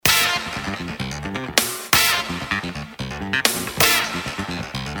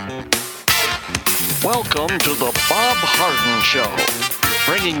Welcome to the Bob Harden Show,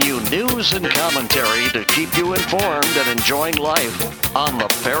 bringing you news and commentary to keep you informed and enjoying life on the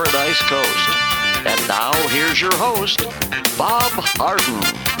Paradise Coast. And now, here's your host, Bob Harden.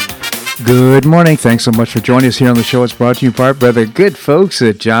 Good morning. Thanks so much for joining us here on the show. It's brought to you in part by the good folks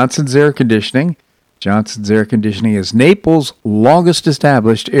at Johnson's Air Conditioning. Johnson's Air Conditioning is Naples' longest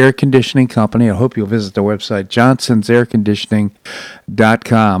established air conditioning company. I hope you'll visit their website,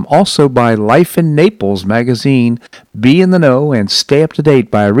 johnsonsairconditioning.com. Also by Life in Naples magazine. Be in the know and stay up to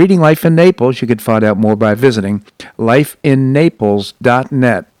date by reading Life in Naples. You can find out more by visiting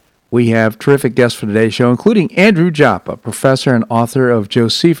lifeinnaples.net. We have terrific guests for today's show, including Andrew Joppa, professor and author of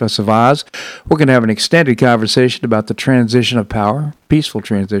Josephus of Oz. We're going to have an extended conversation about the transition of power, peaceful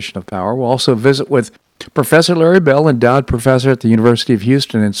transition of power. We'll also visit with Professor Larry Bell, endowed professor at the University of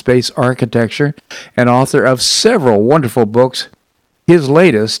Houston in space architecture and author of several wonderful books. His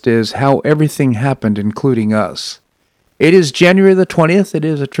latest is How Everything Happened, Including Us. It is January the 20th. It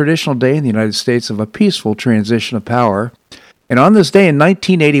is a traditional day in the United States of a peaceful transition of power. And on this day in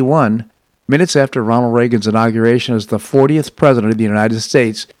 1981, minutes after Ronald Reagan's inauguration as the 40th President of the United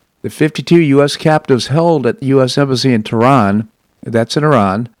States, the 52 U.S. captives held at the U.S. Embassy in Tehran, that's in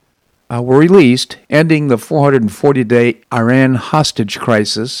Iran, were released, ending the 440-day Iran hostage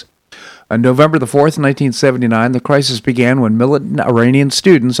crisis. On November the 4th, 1979, the crisis began when militant Iranian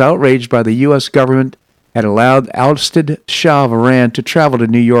students, outraged by the U.S. government, had allowed ousted Shah of Iran to travel to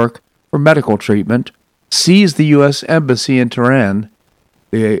New York for medical treatment, seized the U.S. Embassy in Tehran.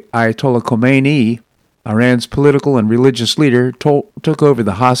 The Ayatollah Khomeini, Iran's political and religious leader, took over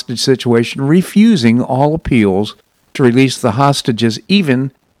the hostage situation, refusing all appeals to release the hostages,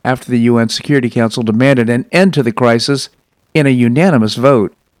 even after the UN Security Council demanded an end to the crisis in a unanimous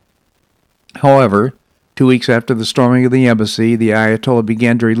vote. However, 2 weeks after the storming of the embassy, the Ayatollah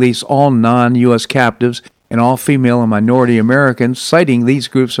began to release all non-U.S. captives and all female and minority Americans, citing these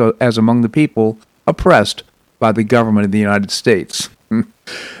groups as among the people oppressed by the government of the United States. The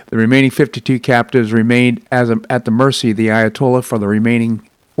remaining 52 captives remained at the mercy of the Ayatollah for the remaining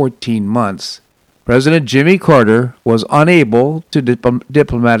 14 months. President Jimmy Carter was unable to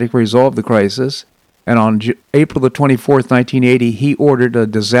diplomatically resolve the crisis, and on April the 24th, 1980, he ordered a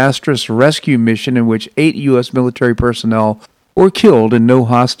disastrous rescue mission in which 8 U.S. military personnel were killed and no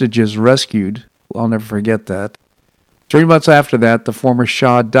hostages rescued. I'll never forget that. 3 months after that, the former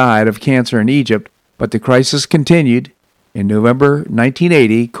Shah died of cancer in Egypt, but the crisis continued. In November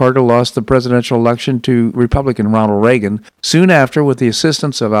 1980, Carter lost the presidential election to Republican Ronald Reagan. Soon after, with the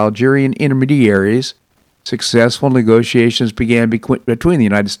assistance of Algerian intermediaries, successful negotiations began between the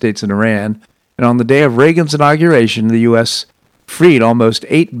United States and Iran. And on the day of Reagan's inauguration, the U.S. freed almost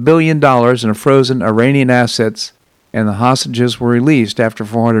 $8 billion in frozen Iranian assets, and the hostages were released after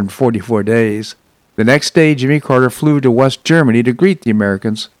 444 days. The next day, Jimmy Carter flew to West Germany to greet the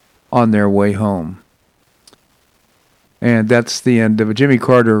Americans on their way home. And that's the end of it. Jimmy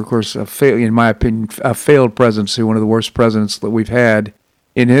Carter, of course, in my opinion, a failed presidency, one of the worst presidents that we've had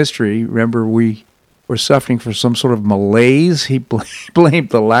in history. Remember, we were suffering from some sort of malaise. He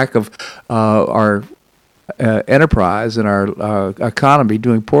blamed the lack of our enterprise and our economy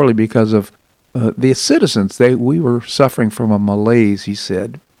doing poorly because of the citizens. We were suffering from a malaise, he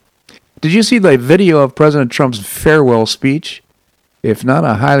said. Did you see the video of President Trump's farewell speech? If not,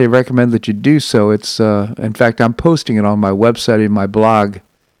 I highly recommend that you do so. It's, in fact, I'm posting it on my website and my blog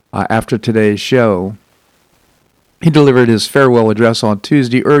after today's show. He delivered his farewell address on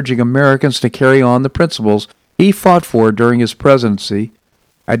Tuesday, urging Americans to carry on the principles he fought for during his presidency.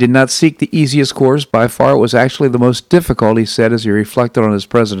 I did not seek the easiest course. By far, it was actually the most difficult, he said as he reflected on his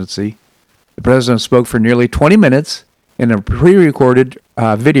presidency. The president spoke for nearly 20 minutes in a pre-recorded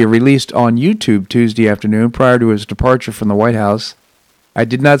video released on YouTube Tuesday afternoon prior to his departure from the White House. I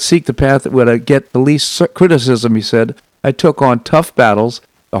did not seek the path that would get the least criticism, he said. I took on tough battles,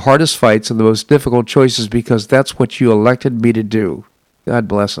 the hardest fights, and the most difficult choices because that's what you elected me to do. God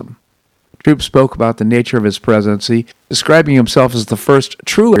bless him. Troop spoke about the nature of his presidency, describing himself as the first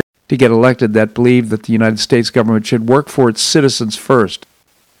true leader to get elected that believed that the United States government should work for its citizens first.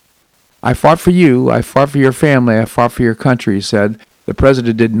 I fought for you, I fought for your family, I fought for your country, he said. The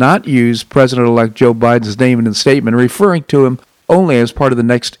president did not use President-elect Joe Biden's name in the statement, referring to him only as part of the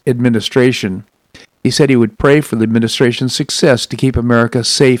next administration. He said he would pray for the administration's success to keep America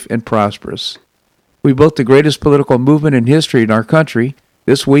safe and prosperous. We built the greatest political movement in history in our country.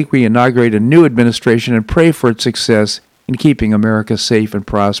 This week we inaugurate a new administration and pray for its success in keeping America safe and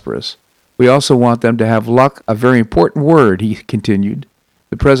prosperous. We also want them to have luck, a very important word, he continued.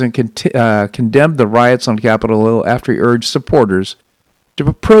 The president condemned the riots on Capitol Hill after he urged supporters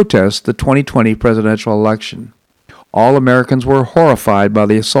to protest the 2020 presidential election. All Americans were horrified by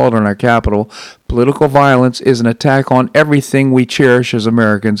the assault on our capital. Political violence is an attack on everything we cherish as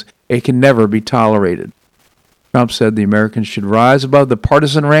Americans. It can never be tolerated. Trump said the Americans should rise above the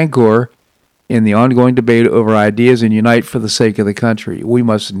partisan rancor in the ongoing debate over ideas and unite for the sake of the country. We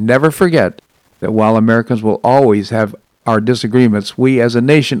must never forget that while Americans will always have our disagreements, we as a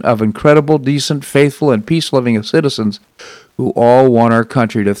nation of incredible, decent, faithful, and peace-loving citizens who all want our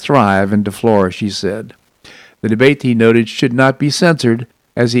country to thrive and to flourish, he said. The debate, he noted, should not be censored,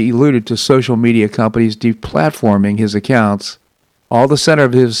 as he alluded to social media companies deplatforming his accounts. At the center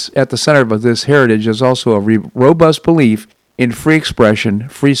of this heritage is also a robust belief in free expression,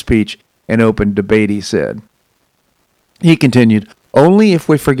 free speech, and open debate, he said. He continued, only if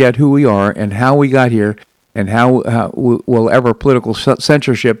we forget who we are and how we got here and how will ever political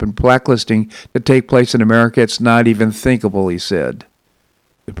censorship and blacklisting to take place in America, it's not even thinkable, he said.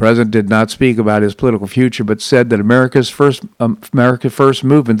 The president did not speak about his political future, but said that America First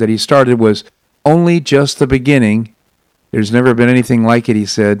movement that he started was only just the beginning. There's never been anything like it, he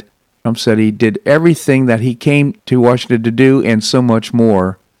said. Trump said he did everything that he came to Washington to do and so much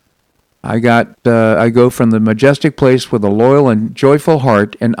more. I go from the majestic place with a loyal and joyful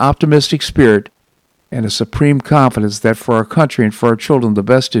heart, an optimistic spirit, and a supreme confidence that for our country and for our children the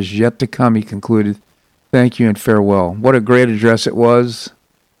best is yet to come, he concluded. Thank you and farewell. What a great address it was.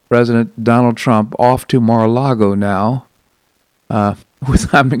 President Donald Trump off to Mar-a-Lago now. I'm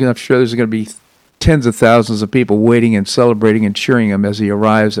sure there's going to be tens of thousands of people waiting and celebrating and cheering him as he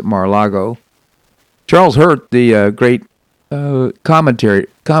arrives at Mar-a-Lago. Charles Hurt, the great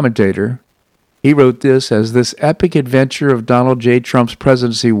commentator, he wrote this: as this epic adventure of Donald J. Trump's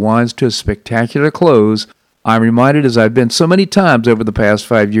presidency winds to a spectacular close, I'm reminded, as I've been so many times over the past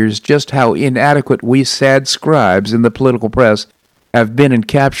 5 years, just how inadequate we sad scribes in the political press have been in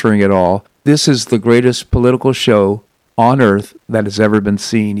capturing it all. This is the greatest political show on earth that has ever been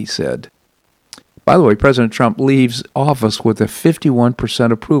seen, he said. By the way, President Trump leaves office with a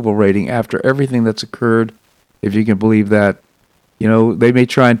 51% approval rating after everything that's occurred, if you can believe that. You know, they may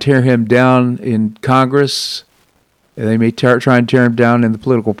try and tear him down in Congress. They may try and tear him down in the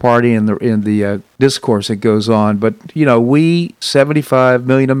political party and in the discourse that goes on. But, you know, we, 75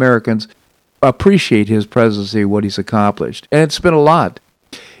 million Americans, appreciate his presidency, what he's accomplished. And it's been a lot.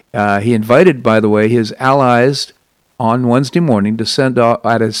 He invited, by the way, his allies on Wednesday morning to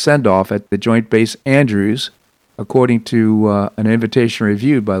at a send-off at the Joint Base Andrews, according to an invitation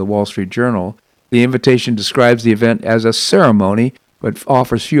reviewed by the Wall Street Journal. The invitation describes the event as a ceremony, but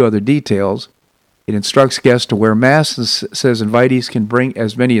offers few other details. It instructs guests to wear masks and says invitees can bring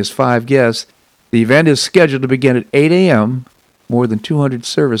as many as 5 guests. The event is scheduled to begin at 8 a.m., More than 200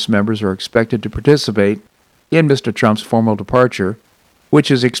 service members are expected to participate in Mr. Trump's formal departure, which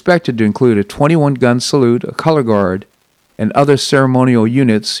is expected to include a 21-gun salute, a color guard, and other ceremonial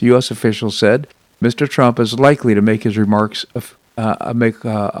units. U.S. officials said Mr. Trump is likely to make his remarks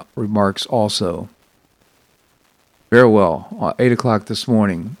also. Very well. 8 o'clock this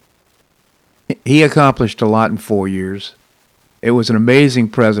morning. He accomplished a lot in 4 years. It was an amazing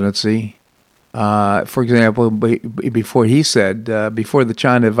presidency. For example, before he said, before the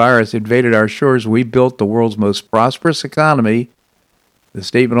China virus invaded our shores, we built the world's most prosperous economy. The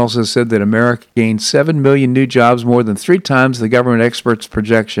statement also said that America gained 7 million new jobs, more than 3 times the government experts'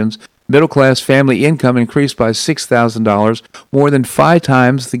 projections. Middle-class family income increased by $6,000, more than 5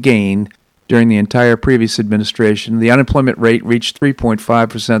 times the gain during the entire previous administration. The unemployment rate reached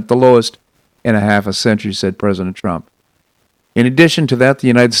 3.5%, the lowest in a half a century, said President Trump. In addition to that, the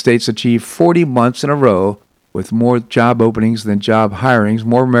United States achieved 40 months in a row with more job openings than job hirings.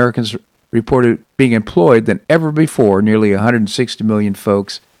 More Americans reported being employed than ever before, nearly 160 million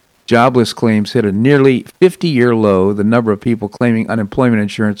folks. Jobless claims hit a nearly 50-year low. The number of people claiming unemployment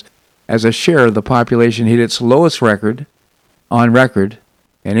insurance as a share of the population hit its lowest on record,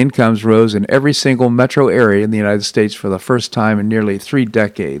 and incomes rose in every single metro area in the United States for the first time in nearly 3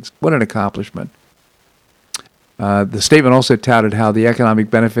 decades. What an accomplishment. The statement also touted how the economic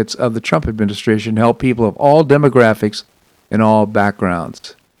benefits of the Trump administration help people of all demographics and all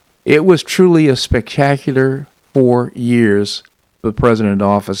backgrounds. It was truly a spectacular 4 years for the president in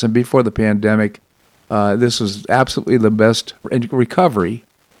office. And before the pandemic, this was absolutely the best recovery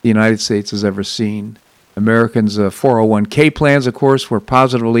the United States has ever seen. Americans' 401k plans, of course, were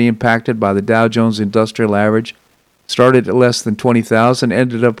positively impacted by the Dow Jones Industrial Average. Started at less than 20,000,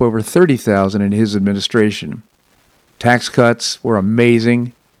 ended up over 30,000 in his administration. Tax cuts were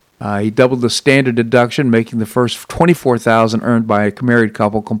amazing. He doubled the standard deduction, making the first $24,000 earned by a married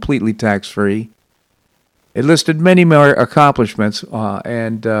couple completely tax-free. It listed many more accomplishments,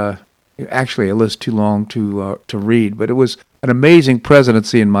 and actually a list too long to read, but it was an amazing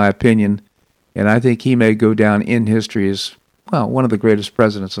presidency in my opinion, and I think he may go down in history as, well, one of the greatest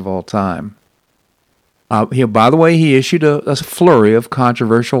presidents of all time. By the way, he issued a flurry of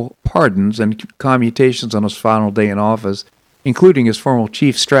controversial pardons and commutations on his final day in office, including his former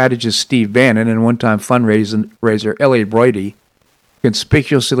chief strategist Steve Bannon and one-time fundraiser Elliot Broidy.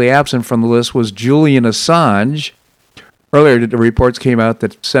 Conspicuously absent from the list was Julian Assange. Earlier, the reports came out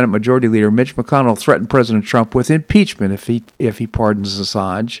that Senate Majority Leader Mitch McConnell threatened President Trump with impeachment if he pardons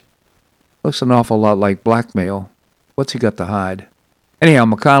Assange. Looks an awful lot like blackmail. What's he got to hide? Anyhow,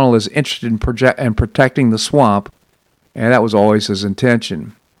 McConnell is interested in protecting the swamp, and that was always his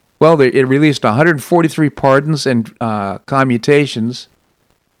intention. Well, it released 143 pardons and commutations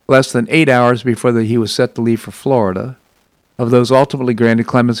less than 8 hours before he was set to leave for Florida. Of those ultimately granted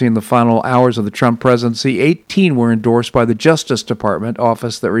clemency in the final hours of the Trump presidency, 18 were endorsed by the Justice Department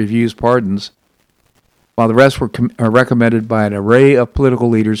office that reviews pardons, while the rest were recommended by an array of political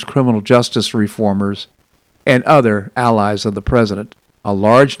leaders, criminal justice reformers, and other allies of the president. A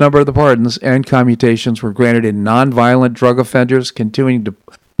large number of the pardons and commutations were granted in nonviolent drug offenders, continuing to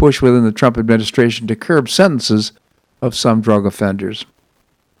push within the Trump administration to curb sentences of some drug offenders.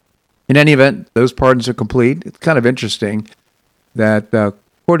 In any event, those pardons are complete. It's kind of interesting that,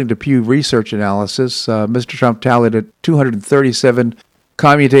 according to Pew Research Analysis, Mr. Trump tallied at 237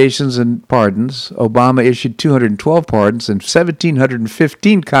 commutations and pardons. Obama issued 212 pardons and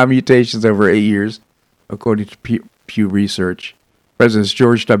 1,715 commutations over 8 years, according to Pew Research. President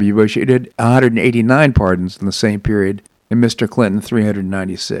George W. Bush issued 189 pardons in the same period, and Mr. Clinton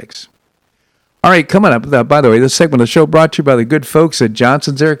 396. All right, coming up, by the way, this segment of the show brought to you by the good folks at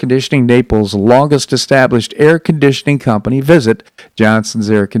Johnson's Air Conditioning, Naples' longest established air conditioning company. Visit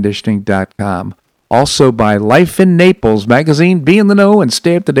johnsonsairconditioning.com. Also by Life in Naples magazine. Be in the know and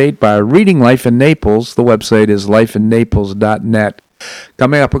stay up to date by reading Life in Naples. The website is lifeinnaples.net.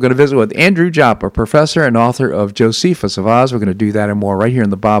 Coming up, we're going to visit with Andrew Joppa, professor and author of Josephus of Oz. We're going to do that and more right here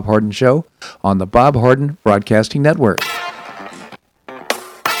in the Bob Harden Show on the Bob Harden Broadcasting Network.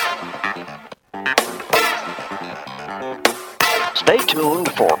 Stay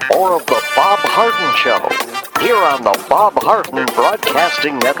tuned for more of the Bob Harden Show here on the Bob Harden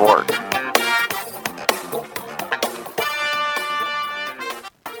Broadcasting Network.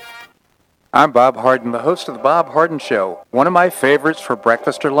 I'm Bob Harden, the host of the Bob Harden Show. One of my favorites for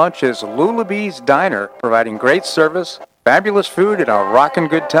breakfast or lunch is Lulabee's Diner, providing great service, fabulous food, and a rockin'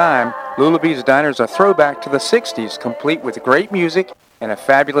 good time. Lulabee's Diner is a throwback to the 60s, complete with great music and a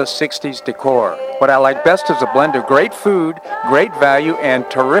fabulous 60s decor. What I like best is a blend of great food, great value, and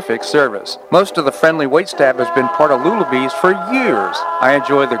terrific service. Most of the friendly waitstaff has been part of Lulabee's for years. I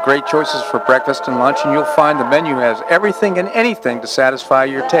enjoy the great choices for breakfast and lunch, and you'll find the menu has everything and anything to satisfy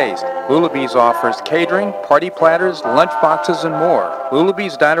your taste. Lulabee's offers catering, party platters, lunch boxes, and more.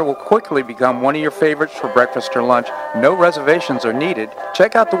 Lulabee's Diner will quickly become one of your favorites for breakfast or lunch. No reservations are needed.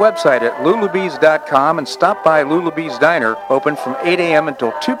 Check out the website at lulabees.com and stop by Lulabee's Diner, open from 8 a.m.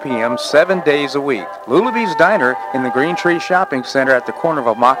 until 2 p.m. 7 days a week. Lulabee's Diner in the Green Tree Shopping Center at the corner of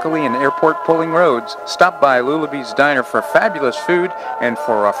Immokalee and Airport Pulling Roads. Stop by Lulabee's Diner for fabulous food and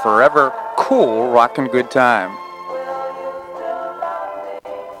for a forever cool rockin' good time.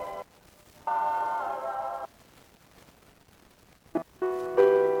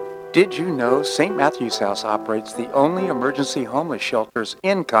 Did you know St. Matthew's House operates the only emergency homeless shelters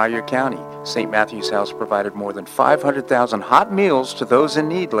in Collier County? St. Matthew's House provided more than 500,000 hot meals to those in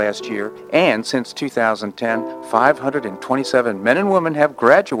need last year, and since 2010, 527 men and women have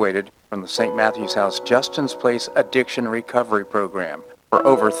graduated from the St. Matthew's House Justin's Place Addiction Recovery Program. For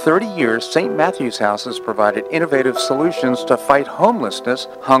over 30 years, St. Matthew's House has provided innovative solutions to fight homelessness,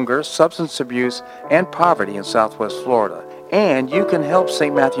 hunger, substance abuse, and poverty in Southwest Florida. And you can help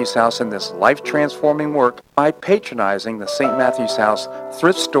St. Matthew's House in this life-transforming work by patronizing the St. Matthew's House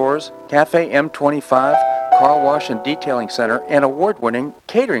thrift stores, Cafe M25, car wash and detailing center, and award-winning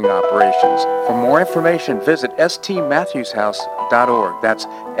catering operations. For more information, visit stmatthewshouse.org. That's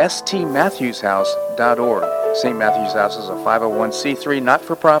stmatthewshouse.org. St. Matthew's House is a 501c3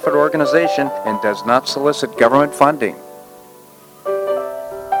 not-for-profit organization and does not solicit government funding.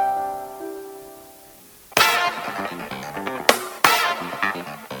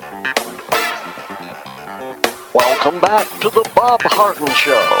 Welcome back to the Bob Harden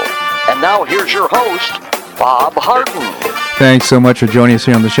Show. And now here's your host, Bob Harden. Thanks so much for joining us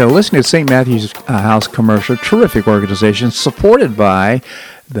here on the show. Listen to St. Matthew's House Commercial, terrific organization supported by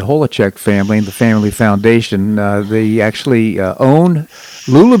the Holacek family and the Family Foundation. They actually own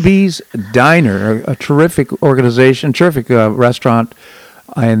Lulabee's Diner, a terrific organization, terrific restaurant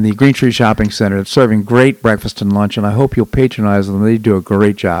in the Green Tree Shopping Center. It's serving great breakfast and lunch, and I hope you'll patronize them. They do a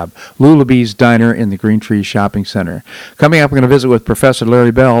great job. Lulabee's Diner in the Green Tree Shopping Center. Coming up, we're going to visit with Professor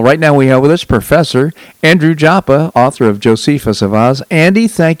Larry Bell. Right now we have with us Professor Andrew Joppa, author of Josephus of Oz. Andy,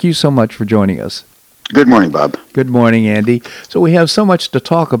 thank you so much for joining us. Good morning, Bob. Good morning, Andy. So we have so much to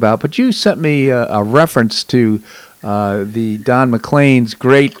talk about, but you sent me a reference to the Don McLean's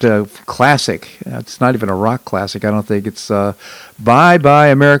great classic. It's not even a rock classic, I don't think. It's Bye Bye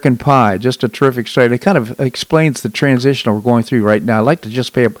American Pie. Just a terrific story. It kind of explains the transition we're going through right now. I'd like to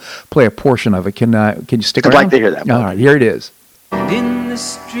just play a portion of it. Can you stick around? I'd like to hear that, Bob. All right, here it is. And in the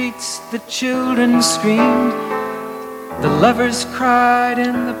streets the children screamed, the lovers cried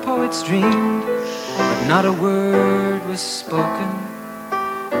and the poets dreamed, but not a word was spoken.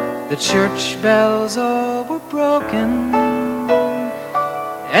 The church bells all were broken,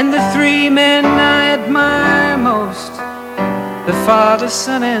 and the three men I admire most, the Father,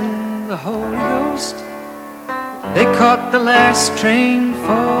 Son, and the Holy Ghost, they caught the last train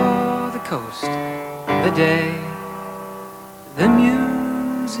for the coast. The day the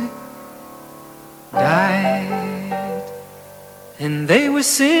music died, and they were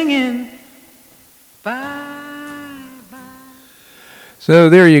singing bye. So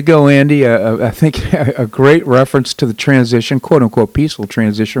there you go, Andy. I think a great reference to the transition, quote-unquote peaceful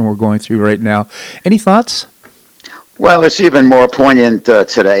transition we're going through right now. Any thoughts? Well, it's even more poignant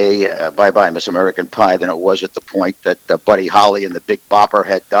today, Bye Bye Miss American Pie, than it was at the point that Buddy Holly and the Big Bopper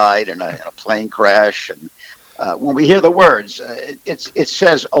had died in a plane crash. And when we hear the words, it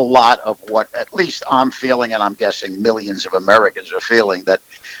says a lot of what at least I'm feeling, and I'm guessing millions of Americans are feeling, that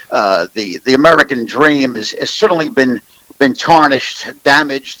the American dream has certainly been tarnished,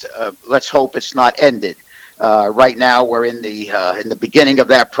 damaged. Let's hope it's not ended. Right now, we're in the beginning of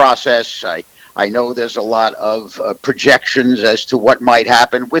that process. I know there's a lot of projections as to what might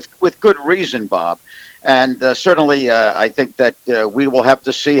happen, with good reason, Bob. And certainly, I think that we will have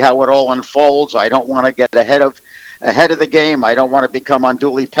to see how it all unfolds. I don't want to get ahead of the game. I don't want to become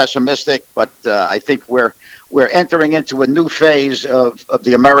unduly pessimistic, but I think we're entering into a new phase of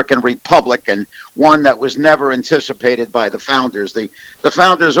the American Republic, and one that was never anticipated by the founders. The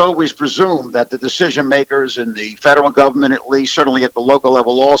founders always presumed that the decision makers in the federal government, at least, certainly at the local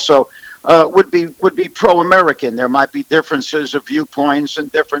level also, would be pro-American. There might be differences of viewpoints and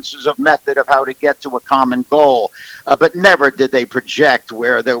differences of method of how to get to a common goal, but never did they project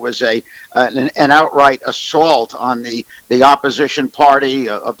where there was an outright assault on the opposition party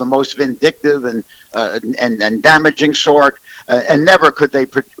of the most vindictive and damaging sort, and never could they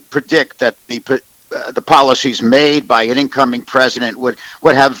predict that the policies made by an incoming president would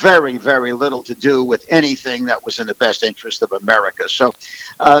have very, very little to do with anything that was in the best interest of America. So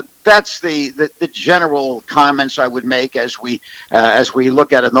that's the general comments I would make as we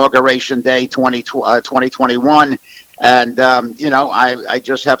look at Inauguration Day 2021. And I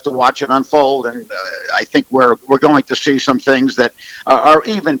just have to watch it unfold, and I think we're going to see some things that are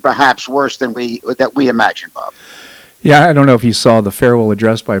even perhaps worse than we imagine, Bob. Yeah, I don't know if you saw the farewell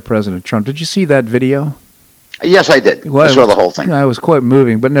address by President Trump. Did you see that video? Yes, I did. Well, I saw the whole thing. It was quite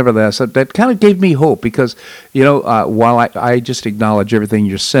moving, but nevertheless, that kind of gave me hope because, while I just acknowledge everything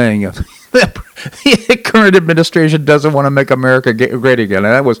you're saying, the current administration doesn't want to make America great again.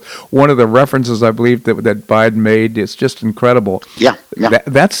 And that was one of the references, I believe, that Biden made. It's just incredible. Yeah.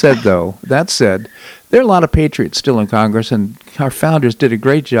 That said, there are a lot of patriots still in Congress, and our founders did a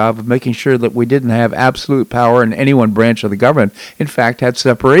great job of making sure that we didn't have absolute power in any one branch of the government. In fact, had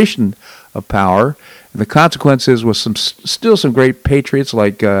separation of power. The consequences was still some great patriots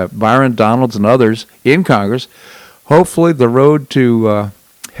like Byron Donalds and others in Congress. Hopefully, the road to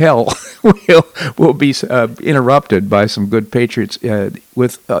hell will be interrupted by some good patriots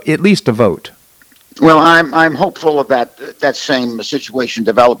with at least a vote. Well, I'm hopeful of that same situation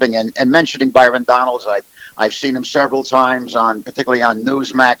developing. And mentioning Byron Donalds, I've seen him several times particularly on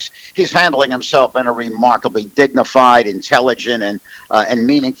Newsmax. He's handling himself in a remarkably dignified, intelligent, and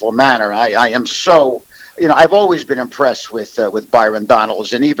meaningful manner. I am so. I've always been impressed with Byron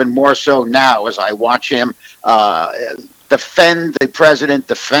Donalds, and even more so now as I watch him defend the president,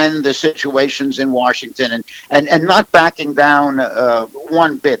 defend the situations in Washington, and not backing down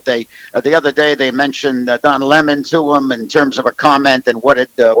one bit. The other day they mentioned Don Lemon to him in terms of a comment, and what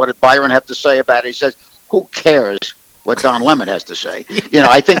did Byron have to say about it? He says, "Who cares what Don Lemon has to say?"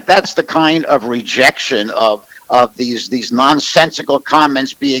 I think that's the kind of rejection of of these nonsensical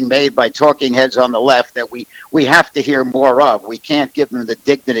comments being made by talking heads on the left that we have to hear more of. We can't give them the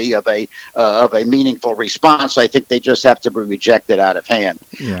dignity of a meaningful response. I think they just have to be rejected out of hand.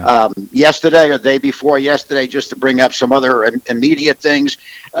 Yeah. Yesterday or the day before yesterday, just to bring up some other immediate things,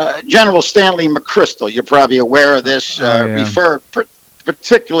 General Stanley McChrystal, you're probably aware of this, referred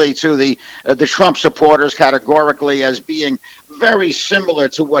particularly to the Trump supporters categorically as being very similar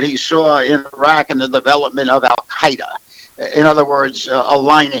to what he saw in Iraq and the development of Al-Qaeda. In other words,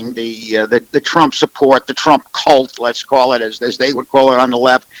 aligning the Trump support, the Trump cult, let's call it, as they would call it on the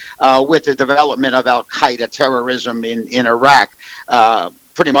left, with the development of Al-Qaeda terrorism in Iraq.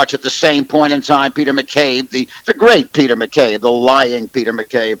 Pretty much at the same point in time, Peter McCabe, the great Peter McCabe, the lying Peter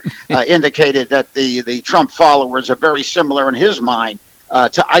McCabe, indicated that the Trump followers are very similar in his mind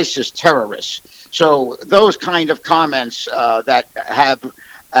to ISIS terrorists. So those kind of comments that have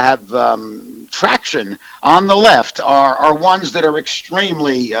traction on the left are ones that are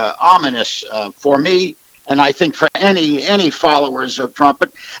extremely ominous for me, and I think for any followers of Trump,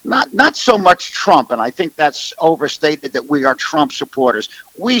 but not so much Trump. And I think that's overstated that we are Trump supporters.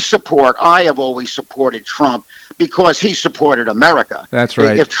 I have always supported Trump because he supported America. That's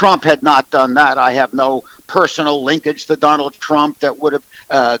right. If Trump had not done that, I have no personal linkage to Donald Trump that would have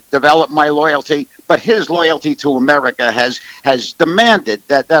developed my loyalty. But his loyalty to America has demanded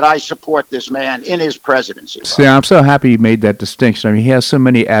that I support this man in his presidency. See, I'm so happy you made that distinction. I mean, he has so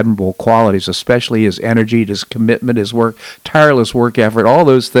many admirable qualities, especially his energy, his commitment, his tireless work effort, all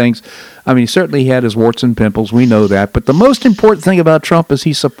those things. I mean, certainly he had his warts and pimples. We know that. But the most important thing about Trump is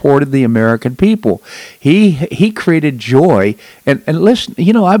he supported the American people. He created joy. And listen,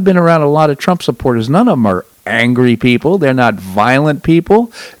 I've been around a lot of Trump supporters. None of them are angry people. They're not violent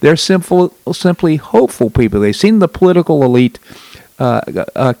people. They're simply hopeful people. They've seen the political elite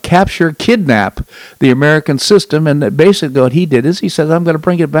kidnap the American system, and basically what he did is he said, I'm going to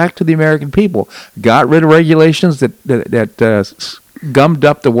bring it back to the American people. Got rid of regulations that gummed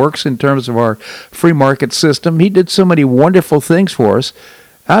up the works in terms of our free market system. He did so many wonderful things for us.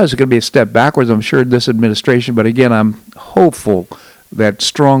 It's going to be a step backwards, I'm sure, in this administration, but again, I'm hopeful that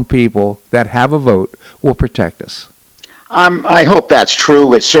strong people that have a vote will protect us. I hope that's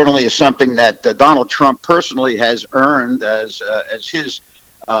true. It certainly is something that Donald Trump personally has earned as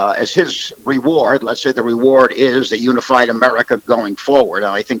his reward. Let's say the reward is a unified America going forward.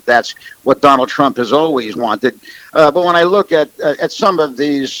 And I think that's what Donald Trump has always wanted. But when I look at some of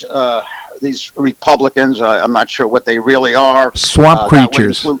these Republicans, I'm not sure what they really are. Swamp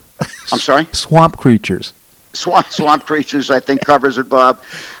creatures. I'm sorry? Swamp creatures. Swamp creatures, I think, covers it, Bob.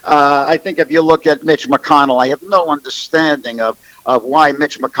 I think if you look at Mitch McConnell, I have no understanding of why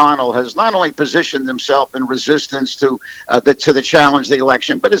Mitch McConnell has not only positioned himself in resistance to the challenge of the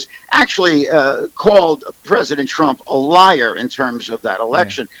election, but has actually called President Trump a liar in terms of that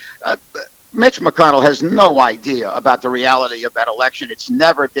election. Yeah. Mitch McConnell has no idea about the reality of that election. It's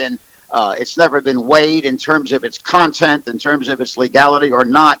never been weighed in terms of its content, in terms of its legality or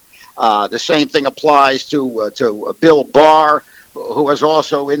not. The same thing applies to Bill Barr, who has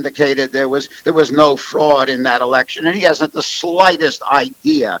also indicated there was no fraud in that election, and he hasn't the slightest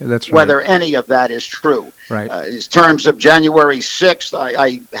idea whether any of that is true. Right. In terms of January 6th,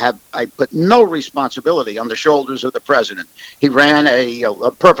 I put no responsibility on the shoulders of the president. He ran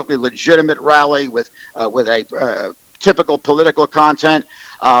a perfectly legitimate rally with a typical political content.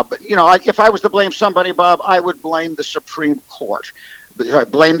 But if I was to blame somebody, Bob, I would blame the Supreme Court. I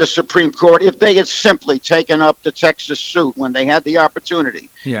blame the Supreme Court if they had simply taken up the Texas suit when they had the opportunity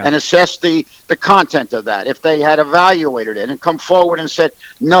and assessed the content of that. If they had evaluated it and come forward and said,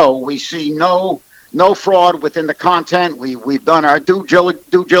 no, we see no fraud within the content. We've done our due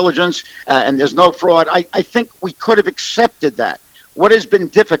diligence and there's no fraud. I think we could have accepted that. What has been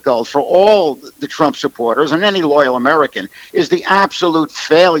difficult for all the Trump supporters and any loyal American is the absolute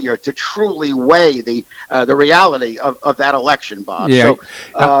failure to truly weigh the reality of that election, Bob. Yeah,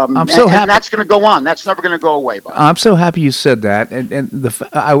 I'm so happy. And that's going to go on. That's never going to go away, Bob. I'm so happy you said that. And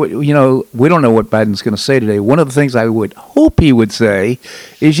we don't know what Biden's going to say today. One of the things I would hope he would say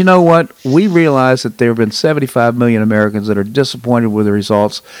is, you know what? We realize that there have been 75 million Americans that are disappointed with the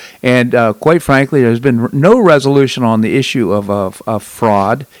results, and quite frankly, there's been no resolution on the issue of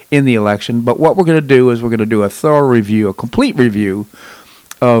fraud in the election. But what we're going to do is we're going to do a thorough review, a complete review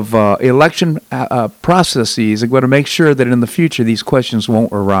of election processes. We're going to make sure that in the future these questions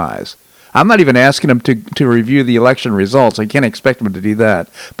won't arise. I'm not even asking them to review the election results. I can't expect them to do that.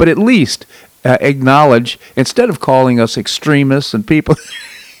 But at least acknowledge, instead of calling us extremists and people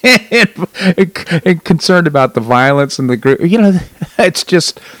and concerned about the violence and the group, it's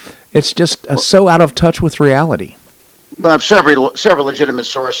just It's just so out of touch with reality. Several legitimate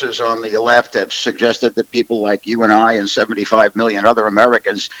sources on the left have suggested that people like you and I and 75 million other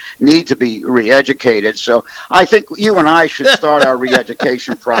Americans need to be re-educated. So I think you and I should start our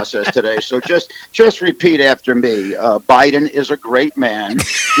re-education process today. So just repeat after me. Biden is a great man.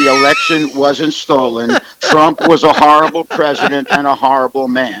 The election wasn't stolen. Trump was a horrible president and a horrible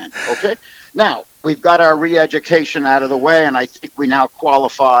man. Okay? Now, we've got our re-education out of the way, and I think we now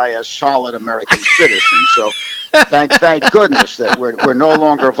qualify as solid American citizens. So thank goodness that we're no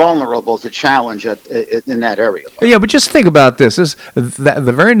longer vulnerable to challenge in that area. Yeah, but just think about this.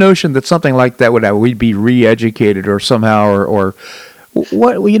 The very notion that something like that we'd be re-educated or somehow, or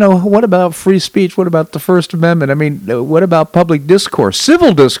what about free speech? What about the First Amendment? I mean, what about public discourse,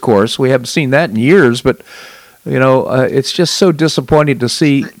 civil discourse? We haven't seen that in years, but it's just so disappointing to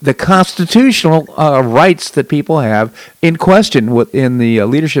see the constitutional rights that people have in question in the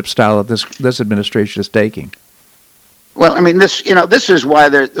leadership style that this administration is taking. Well, I mean, this is why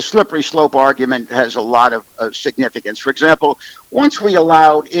the slippery slope argument has a lot of significance. For example, once we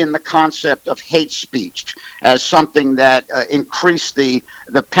allowed in the concept of hate speech as something that increased the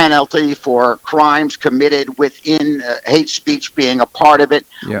penalty for crimes committed within hate speech being a part of it,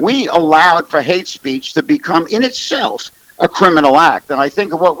 we allowed for hate speech to become in itself a criminal act. And I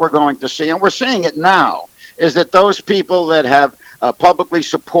think what we're going to see, and we're seeing it now, is that those people that have publicly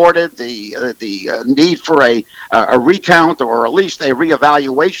supported the need for a recount or at least a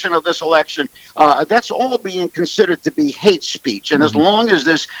reevaluation of this election, that's all being considered to be hate speech. And as long as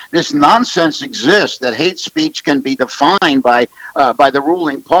this nonsense exists, that hate speech can be defined by the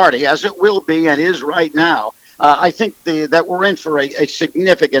ruling party, as it will be and is right now, I think that we're in for a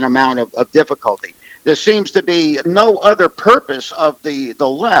significant amount of difficulty. There seems to be no other purpose of the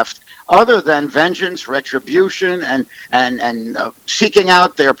left other than vengeance, retribution, and seeking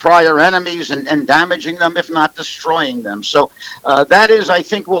out their prior enemies and damaging them, if not destroying them. So that is, I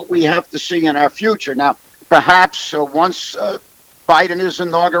think, what we have to see in our future. Now, perhaps once Biden is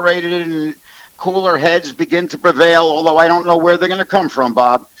inaugurated and cooler heads begin to prevail, although I don't know where they're going to come from,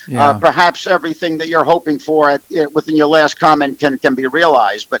 Bob, perhaps everything that you're hoping for within your last comment can be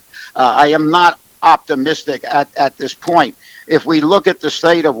realized. But I am not optimistic at this point. If we look at the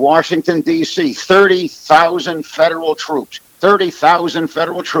state of Washington, D.C., 30,000 federal troops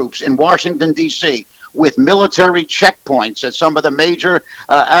in Washington, D.C., with military checkpoints at some of the major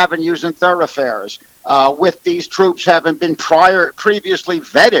avenues and thoroughfares, with these troops having been previously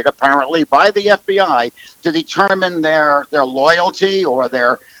vetted, apparently, by the FBI to determine their loyalty or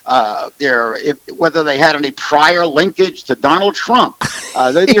whether they had any prior linkage to Donald Trump.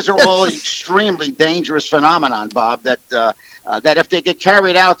 These are all extremely dangerous phenomenon, Bob, that if they get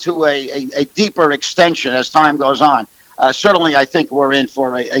carried out to a deeper extension as time goes on, certainly I think we're in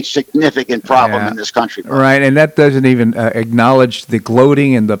for a significant problem in this country. Bob. Right, and that doesn't even acknowledge the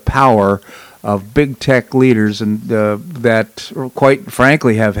gloating and the power of big tech leaders and that, quite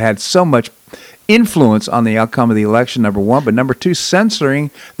frankly, have had so much influence on the outcome of the election, number one, but number two,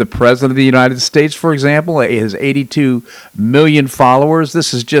 censoring the President of the United States, for example, his 82 million followers.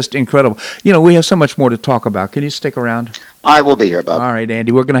 This is just incredible. We have so much more to talk about. Can you stick around? I will be here, Bob. All right,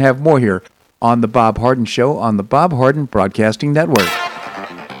 Andy, we're going to have more here on The Bob Harden Show on the Bob Harden Broadcasting Network.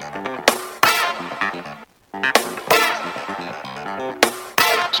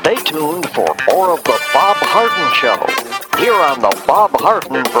 Stay tuned for more of The Bob Harden Show here on the Bob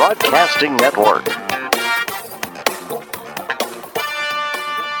Harden Broadcasting Network.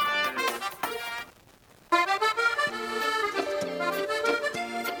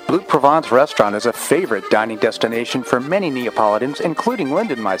 Blue Provence Restaurant is a favorite dining destination for many Neapolitans, including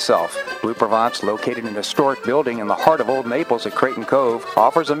Linda and myself. Blue Provence, located in a historic building in the heart of Old Naples at Creighton Cove,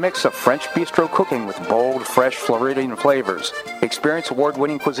 offers a mix of French bistro cooking with bold, fresh Floridian flavors. Experience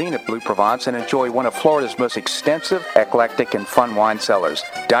award-winning cuisine at Blue Provence and enjoy one of Florida's most extensive, eclectic, and fun wine cellars.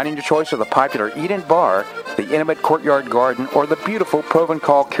 Dining your choice of the popular Eat and Bar, the intimate courtyard garden, or the beautiful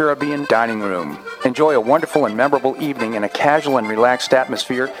Provencal Caribbean dining room. Enjoy a wonderful and memorable evening in a casual and relaxed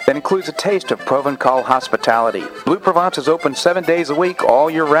atmosphere that includes a taste of Provencal hospitality. Blue Provence is open 7 days a week,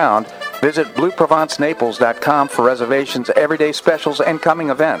 all year round. Visit BlueProvenceNaples.com for reservations, everyday specials, and coming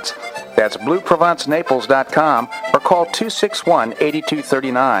events. That's BlueProvenceNaples.com or call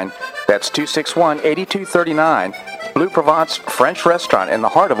 261-8239. That's 261-8239. Blue Provence French Restaurant in the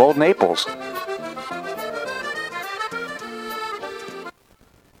heart of Old Naples.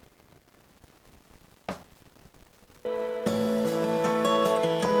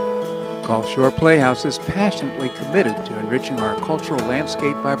 Gulf Shore Playhouse is passionately committed to enriching our cultural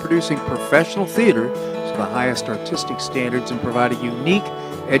landscape by producing professional theater to the highest artistic standards and providing unique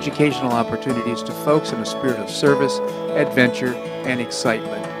educational opportunities to folks in a spirit of service, adventure, and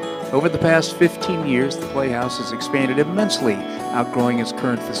excitement. Over the past 15 years, the Playhouse has expanded immensely, outgrowing its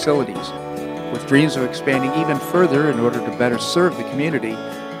current facilities. With dreams of expanding even further in order to better serve the community,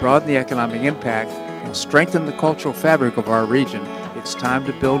 broaden the economic impact, and strengthen the cultural fabric of our region, it's time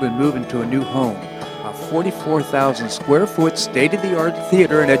to build and move into a new home. A 44,000 square foot state-of-the-art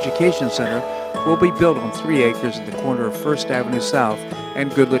theater and education center will be built on 3 acres at the corner of First Avenue South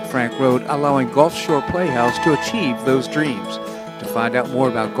and Goodlet Frank Road, allowing Gulf Shore Playhouse to achieve those dreams. To find out more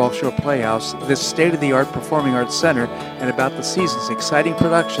about Gulf Shore Playhouse, this state-of-the-art performing arts center, and about the season's exciting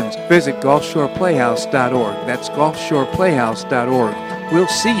productions, visit GulfShorePlayhouse.org. That's GulfShorePlayhouse.org. We'll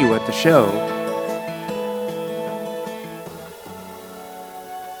see you at the show.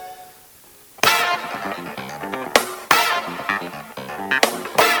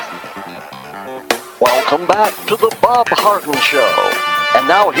 Welcome back to the Bob Harden Show. And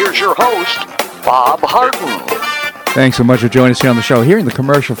now here's your host, Bob Harden. Thanks so much for joining us here on the show. Hearing the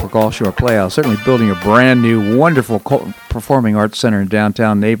commercial for Gulf Shore Playhouse, certainly building a brand new, wonderful performing arts center in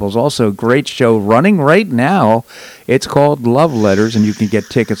downtown Naples. Also a great show running right now. It's called Love Letters, and you can get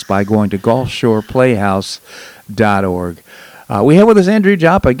tickets by going to GulfShorePlayhouse.org. We have with us Andrew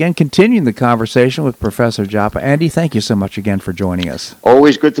Joppa, again, continuing the conversation with Professor Joppa. Andy, thank you so much again for joining us.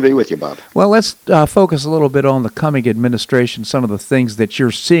 Always good to be with you, Bob. Well, let's focus a little bit on the coming administration, some of the things that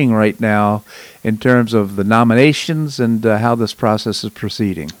you're seeing right now in terms of the nominations and how this process is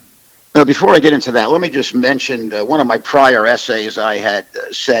proceeding. Now, before I get into that, let me just mention one of my prior essays I had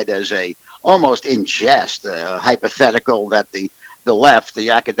said as a almost in jest, hypothetical that the left,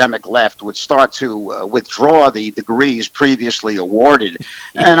 the academic left, would start to withdraw the degrees previously awarded.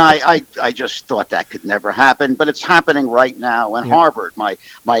 And I just thought that could never happen, but it's happening right now in Harvard. My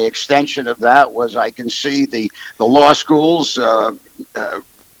extension of that was I can see the law schools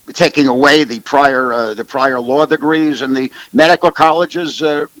taking away the prior law degrees, and the medical colleges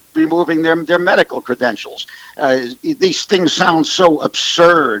removing their medical credentials. These things sound so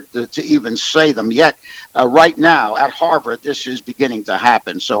absurd to even say them, yet right now at Harvard this is beginning to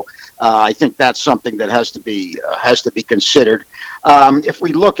happen. So I think that's something that has to be considered. If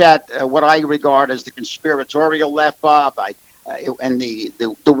we look at what I regard as the conspiratorial left, Bob, and the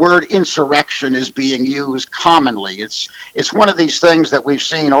word insurrection is being used commonly. It's one of these things that we've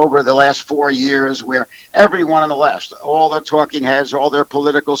seen over the last 4 years where everyone on the left, all their talking heads, all their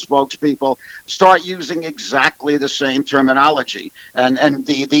political spokespeople start using exactly the same terminology. And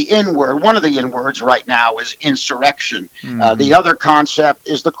the N-word, one of the N-words right now is insurrection. Mm-hmm. The other concept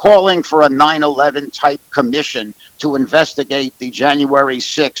is the calling for a 9/11 type commission to investigate the January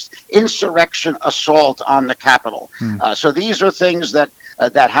 6th insurrection assault on the Capitol. So these are things that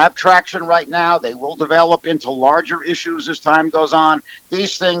have traction right now. They will develop into larger issues as time goes on.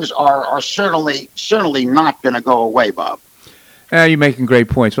 These things are certainly not going to go away, Bob. You're making great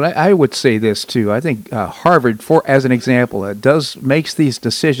points, but I would say this too. I think Harvard, as an example, makes these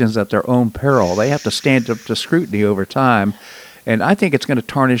decisions at their own peril. They have to stand up to scrutiny over time. And I think it's going to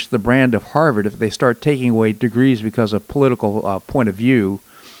tarnish the brand of Harvard if they start taking away degrees because of political point of view.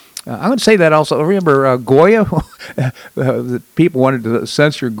 I would say that also. Remember Goya? The people wanted to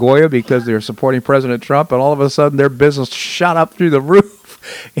censor Goya because they were supporting President Trump, and all of a sudden their business shot up through the roof.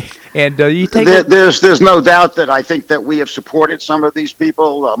 And you take there's no doubt that I think that we have supported some of these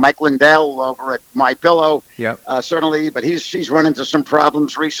people. Mike Lindell over at MyPillow, certainly, but he's run into some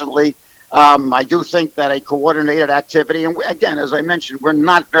problems recently. I do think that a coordinated activity, and again, as I mentioned, we're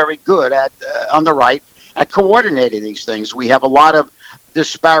not very good at on the right at coordinating these things. We have a lot of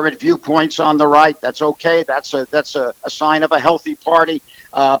disparate viewpoints on the right. That's okay. That's a sign of a healthy party.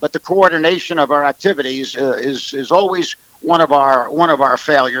 But the coordination of our activities is always one of our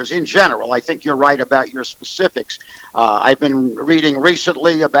failures in general. I think you're right about your specifics. I've been reading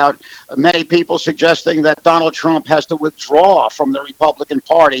recently about many people suggesting that Donald Trump has to withdraw from the Republican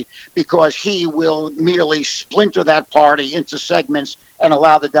Party because he will merely splinter that party into segments and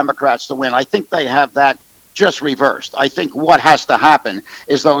allow the Democrats to win. I think they have that just reversed. I think what has to happen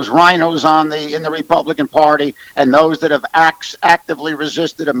is those rhinos in the Republican Party and those that have actively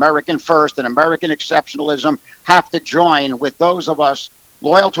resisted American first and American exceptionalism have to join with those of us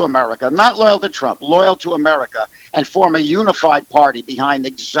loyal to America, not loyal to Trump, loyal to America, and form a unified party behind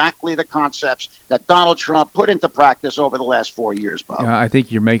exactly the concepts that Donald Trump put into practice over the last 4 years, Bob. I think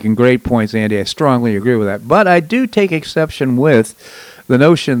you're making great points, Andy. I strongly agree with that. But I do take exception with the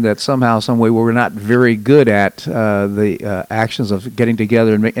notion that somehow, some way, we're not very good at the actions of getting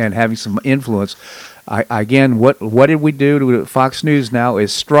together and having some influence. Again, what did we do to Fox News? Now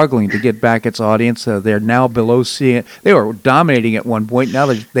is struggling to get back its audience. They're now below CNN. They were dominating at one point. Now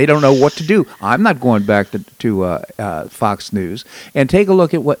they don't know what to do. I'm not going back to Fox News. And take a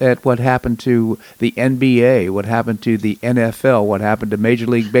look at what happened to the NBA, what happened to the NFL, what happened to Major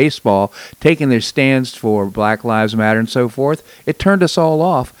League Baseball, taking their stands for Black Lives Matter and so forth. It turned us all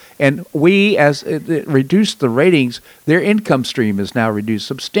off. And as it reduced the ratings, their income stream is now reduced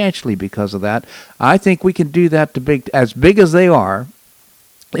substantially because of that. I think we can do that as big as they are.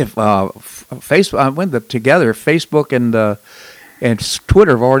 If Facebook, together, Facebook and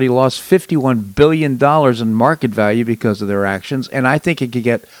Twitter have already lost $51 billion in market value because of their actions, and I think it could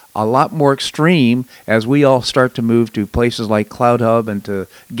get a lot more extreme as we all start to move to places like CloudHub and to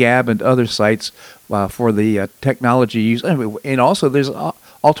Gab and other sites for the technology use. And also there's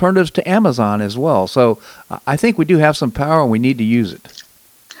alternatives to Amazon as well. So I think we do have some power and we need to use it.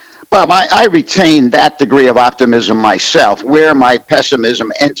 Bob, I retain that degree of optimism myself. Where my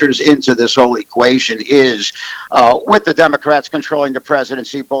pessimism enters into this whole equation is with the Democrats controlling the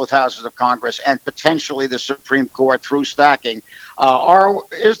presidency, both houses of Congress, and potentially the Supreme Court through stacking.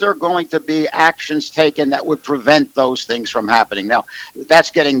 Is there going to be actions taken that would prevent those things from happening? Now, that's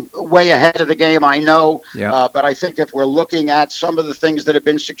getting way ahead of the game, I know, but I think if we're looking at some of the things that have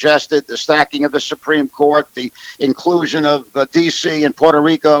been suggested, the stacking of the Supreme Court, the inclusion of D.C. and Puerto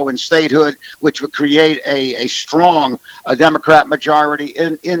Rico and statehood, which would create a strong Democrat majority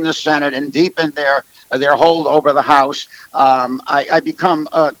in the Senate and deepen their hold over the House, I become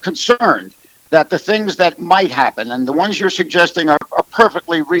concerned that the things that might happen, and the ones you're suggesting are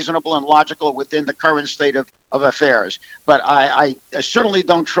perfectly reasonable and logical within the current state of affairs. But I certainly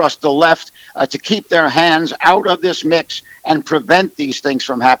don't trust the left to keep their hands out of this mix and prevent these things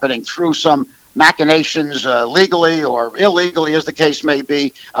from happening through some machinations, legally or illegally, as the case may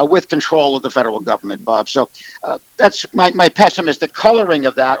be, with control of the federal government, Bob. So that's my pessimistic coloring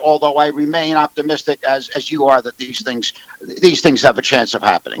of that, although I remain optimistic as you are that these things have a chance of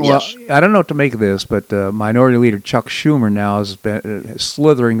happening. Well, yes. I don't know what to make of this, but Minority Leader Chuck Schumer now has been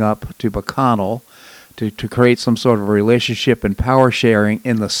slithering up to McConnell to create some sort of a relationship and power sharing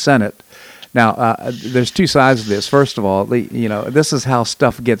in the Senate. Now, there's two sides of this. First of all, this is how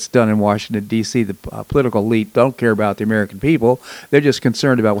stuff gets done in Washington, D.C. The political elite don't care about the American people. They're just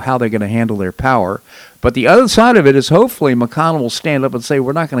concerned about how they're going to handle their power. But the other side of it is hopefully McConnell will stand up and say,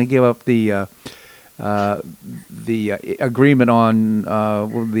 we're not going to give up the agreement on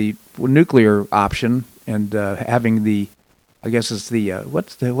the nuclear option and having the, I guess it's the,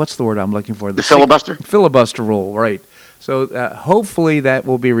 what's the word I'm looking for? The filibuster? Filibuster rule, right. So hopefully that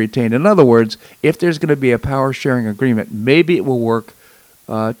will be retained. In other words, if there's going to be a power-sharing agreement, maybe it will work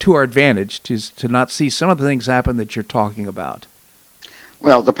to our advantage to not see some of the things happen that you're talking about.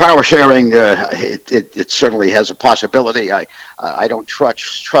 Well, the power sharing, it certainly has a possibility. I don't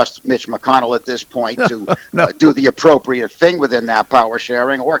trust Mitch McConnell at this point to do the appropriate thing within that power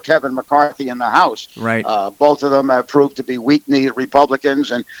sharing, or Kevin McCarthy in the House. Right. Both of them have proved to be weak-kneed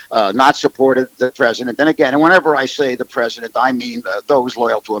Republicans and not supported the president. And again, and whenever I say the president, I mean those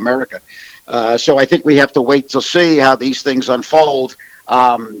loyal to America. So I think we have to wait to see how these things unfold.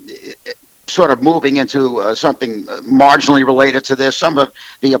 Sort of moving into something marginally related to this, some of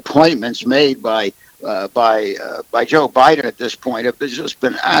the appointments made by Joe Biden at this point have just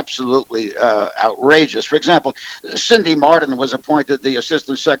been absolutely outrageous. For example, Cindy Martin was appointed the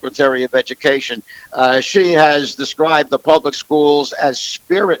Assistant Secretary of Education. She has described the public schools as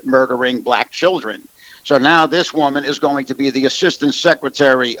spirit murdering black children. So now this woman is going to be the Assistant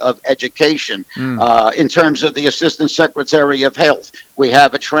Secretary of Education. In terms of the Assistant Secretary of Health, we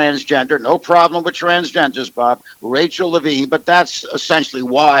have a transgender. No problem with transgenders, Bob. Rachel Levine, but that's essentially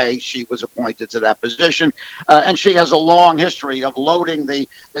why she was appointed to that position. And she has a long history of loading the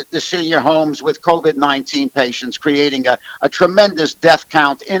senior homes with COVID-19 patients, creating a tremendous death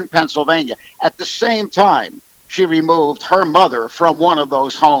count in Pennsylvania. At the same time, she removed her mother from one of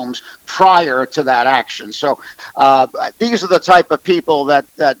those homes prior to that action. So these are the type of people that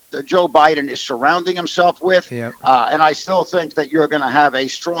Joe Biden is surrounding himself with. Yep. And I still think that you're going to have a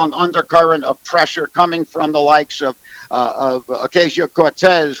strong undercurrent of pressure coming from the likes of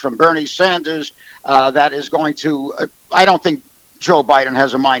Ocasio-Cortez, from Bernie Sanders, that is going to, I don't think Joe Biden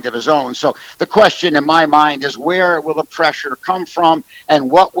has a mind of his own. So the question in my mind is, where will the pressure come from, and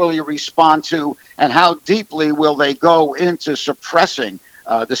what will you respond to, and how deeply will they go into suppressing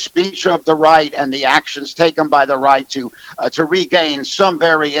the speech of the right and the actions taken by the right to regain some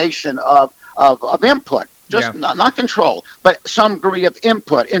variation of input just Yeah. not control, but some degree of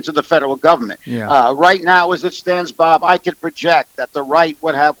input into the federal government. Yeah. Right now, as it stands, Bob, I could project that the right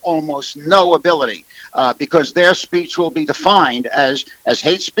would have almost no ability because their speech will be defined as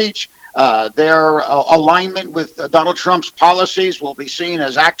hate speech. Their alignment with Donald Trump's policies will be seen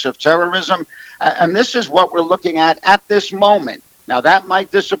as acts of terrorism. And this is what we're looking at this moment. Now, that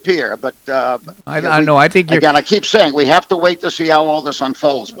might disappear, but I know. I think again, I keep saying we have to wait to see how all this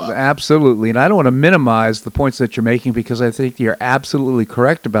unfolds, Bob. Absolutely. And I don't want to minimize the points that you're making because I think you're absolutely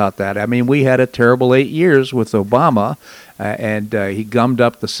correct about that. I mean, we had a terrible 8 years with Obama, and he gummed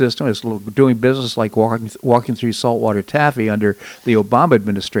up the system. It's doing business like walking through saltwater taffy under the Obama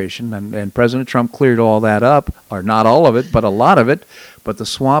administration. And President Trump cleared all that up, or not all of it, but a lot of it. But the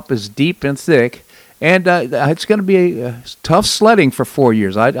swamp is deep and thick. And it's going to be a tough sledding for 4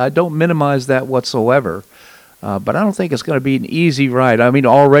 years. I don't minimize that whatsoever. But I don't think it's going to be an easy ride. I mean,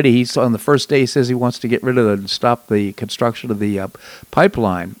 already he's on the first day he says he wants to get rid of stop the construction of the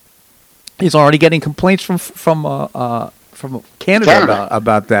pipeline. He's already getting complaints from Canada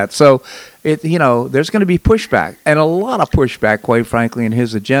about that. So, there's going to be pushback, and a lot of pushback, quite frankly, in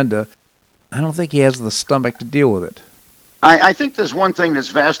his agenda. I don't think he has the stomach to deal with it. I think there's one thing that's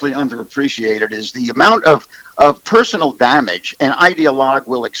vastly underappreciated is the amount of personal damage an ideologue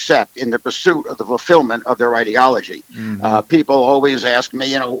will accept in the pursuit of the fulfillment of their ideology. Mm-hmm. People always ask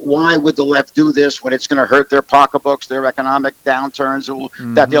me, why would the left do this when it's going to hurt their pocketbooks, their economic downturns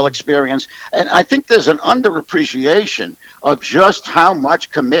that they'll experience? And I think there's an underappreciation of just how much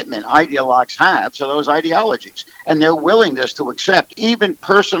commitment ideologues have to those ideologies and their willingness to accept even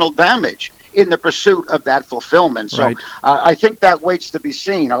personal damage in the pursuit of that fulfillment. So right. I think that waits to be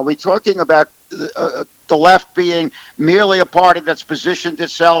seen. Are we talking about the left being merely a party that's positioned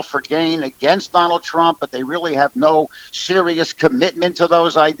itself for gain against Donald Trump, but they really have no serious commitment to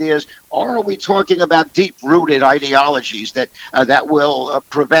those ideas? Or are we talking about deep-rooted ideologies that will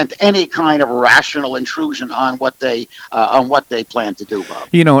prevent any kind of rational intrusion on what they plan to do, Bob?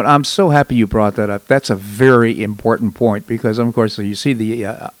 And I'm so happy you brought that up. That's a very important point because, of course, you see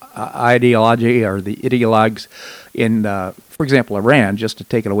the ideology or the ideologues in, for example, Iran, just to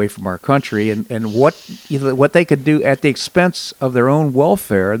take it away from our country, and what they could do at the expense of their own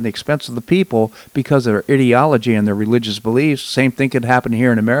welfare and the expense of the people because of their ideology and their religious beliefs. Same thing could happen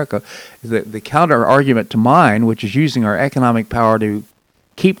here in America. The counter argument to mine, which is using our economic power to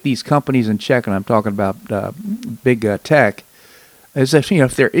keep these companies in check, and I'm talking about big tech, is that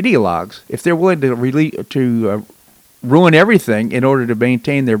if they're ideologues, if they're willing to ruin everything in order to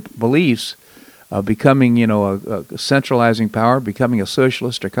maintain their beliefs, becoming a centralizing power, becoming a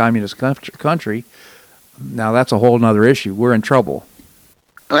socialist or communist country. Now that's a whole other issue. We're in trouble.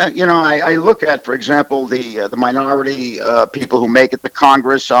 I look at, for example, the minority people who make it to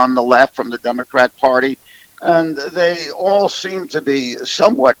Congress on the left from the Democrat Party, and they all seem to be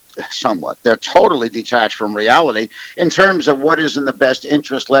somewhat, they're totally detached from reality in terms of what is in the best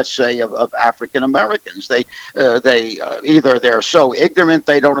interest, let's say, of African Americans. They either they're so ignorant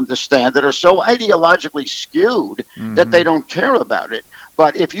they don't understand it, or so ideologically skewed that they don't care about it.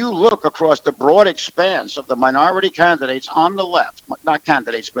 But if you look across the broad expanse of the minority candidates on the left, not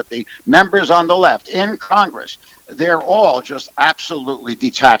candidates, but the members on the left in Congress, they're all just absolutely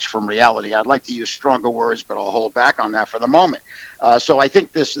detached from reality. I'd like to use stronger words, but I'll hold back on that for the moment. So I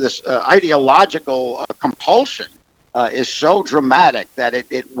think this ideological compulsion is so dramatic that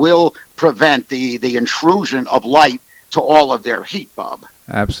it will prevent the intrusion of light to all of their heat, Bob.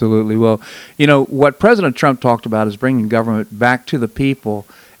 Absolutely. Well, what President Trump talked about is bringing government back to the people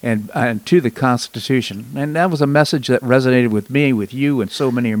and to the Constitution. And that was a message that resonated with me, with you, and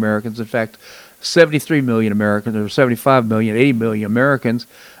so many Americans. In fact, 73 million Americans, or 75 million, 80 million Americans.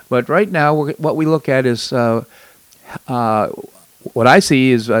 But right now, what we look at is what I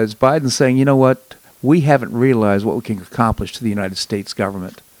see is Biden saying, you know what, we haven't realized what we can accomplish to the United States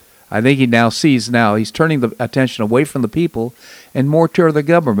government. I think he now sees he's turning the attention away from the people and more toward the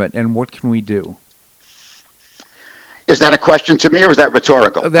government. And what can we do? Is that a question to me, or is that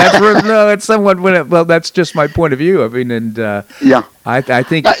rhetorical? No, it's somewhat. Well, that's just my point of view. I mean, and yeah, I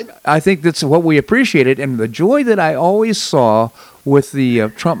think that's what we appreciated, and the joy that I always saw with the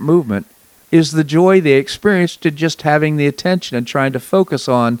Trump movement is the joy they experienced to just having the attention and trying to focus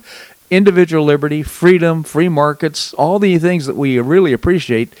on individual liberty, freedom, free markets, all the things that we really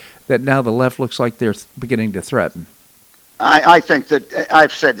appreciate that now the left looks like they're beginning to threaten. I think that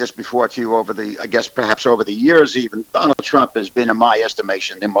I've said this before to you perhaps over the years even. Donald Trump has been, in my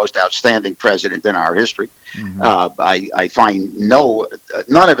estimation, the most outstanding president in our history. Mm-hmm. I find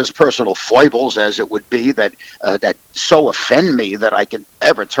none of his personal foibles, as it would be, that so offend me that I could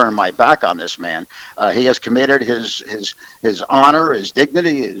ever turn my back on this man. He has committed his honor, his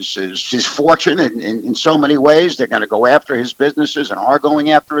dignity, his fortune in so many ways. They're going to go after his businesses and are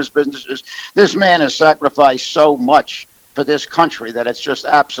going after his businesses. This man has sacrificed so much for this country that it's just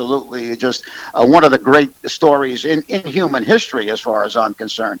absolutely just one of the great stories in human history, as far as I'm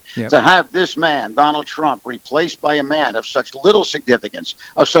concerned. Yep. To have this man, Donald Trump, replaced by a man of such little significance,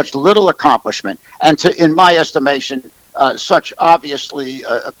 of such little accomplishment, and to, in my estimation, such obviously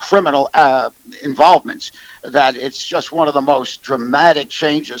criminal involvements, that it's just one of the most dramatic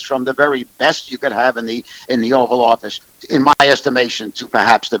changes from the very best you could have in the Oval Office, in my estimation, to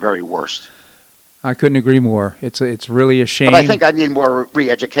perhaps the very worst. I couldn't agree more. It's really a shame. But I think I need more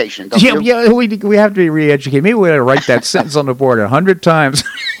re-education, don't you? Yeah, we have to be re-educated. Maybe we ought to write that sentence on the board 100 times.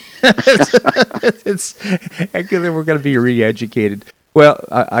 We're going to be re-educated. Well,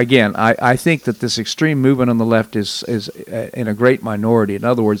 again, I think that this extreme movement on the left is in a great minority. In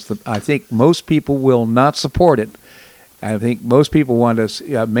other words, I think most people will not support it. I think most people want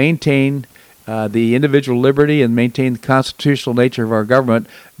to maintain the individual liberty and maintain the constitutional nature of our government.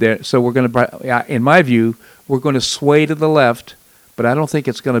 So we're going to, in my view, we're going to sway to the left, but I don't think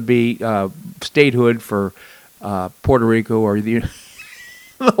it's going to be statehood for Puerto Rico or the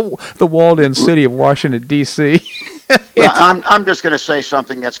walled-in city of Washington, D.C. I'm just going to say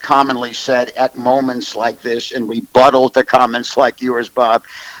something that's commonly said at moments like this in rebuttal to comments like yours, Bob.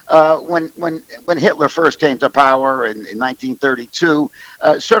 When Hitler first came to power in 1932,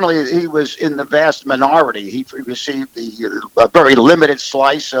 certainly he was in the vast minority. He received a very limited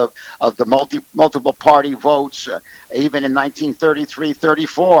slice of the multiple party votes. Even in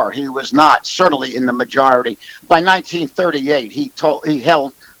 1933-34, he was not certainly in the majority. By 1938, he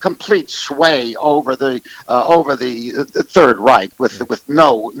held complete sway over the Third Reich with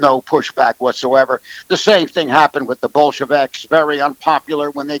no pushback whatsoever. The same thing happened with the Bolsheviks, very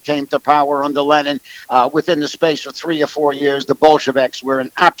unpopular when they came to power under Lenin. Within the space of 3 or 4 years, the Bolsheviks were in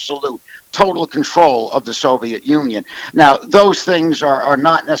absolute total control of the Soviet Union. Now, those things are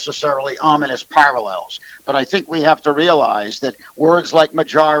not necessarily ominous parallels, but I think we have to realize that words like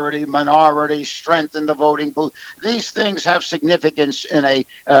majority, minority, strength in the voting booth, these things have significance in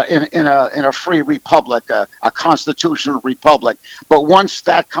a free republic, a constitutional republic. But once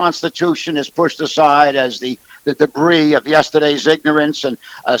that constitution is pushed aside as the debris of yesterday's ignorance, and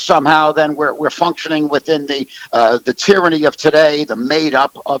somehow then we're functioning within the tyranny of today, the made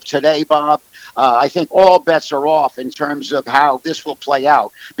up of today, Bob. I think all bets are off in terms of how this will play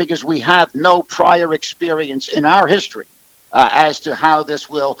out, because we have no prior experience in our history as to how this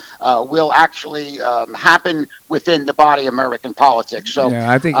will actually happen within the body of American politics. So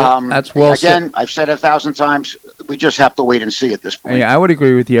yeah, I think that's well again, said. I've said it 1,000 times. We just have to wait and see at this point. Yeah, I would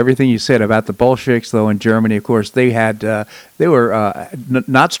agree with you. Everything you said about the Bolsheviks, though, in Germany, of course, they were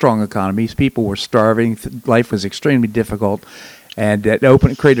not strong economies. People were starving. Life was extremely difficult, and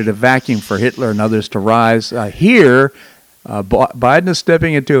it created a vacuum for Hitler and others to rise. Here, Biden is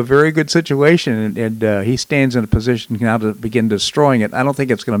stepping into a very good situation, and he stands in a position now to begin destroying it. I don't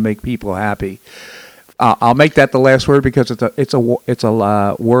think it's going to make people happy. I'll make that the last word because it's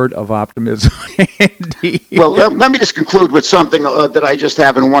a word of optimism. Well, let me just conclude with something that I just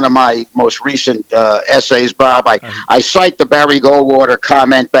have in one of my most recent essays, Bob. I cite the Barry Goldwater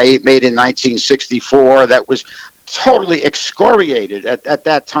comment made in 1964 that was totally excoriated at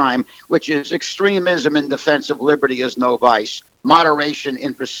that time, which is extremism in defense of liberty is no vice. Moderation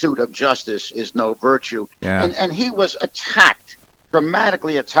in pursuit of justice is no virtue. Yeah. And he was attacked,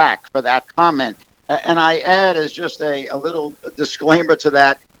 dramatically attacked for that comment. And I add as just a little disclaimer to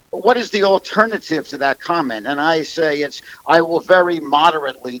that, what is the alternative to that comment? And I say I will very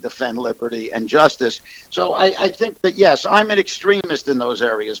moderately defend liberty and justice. So I think that, yes, I'm an extremist in those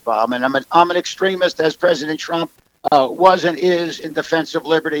areas, Bob, and I'm an extremist as President Trump was and is in defense of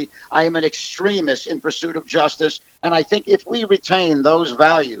liberty. I am an extremist in pursuit of justice. And I think if we retain those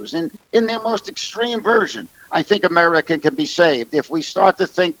values in their most extreme version, I think America can be saved. If we start to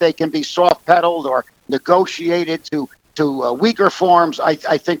think they can be soft-pedaled or negotiated to weaker forms, I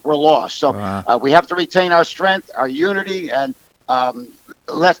think we're lost. So we have to retain our strength, our unity, and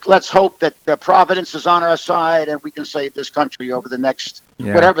let's hope that Providence is on our side and we can save this country over the next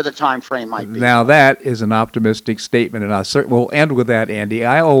whatever the time frame might be. Now that is an optimistic statement, and I certainly will end with that, Andy.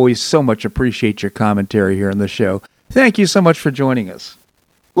 I always so much appreciate your commentary here on the show. Thank you so much for joining us.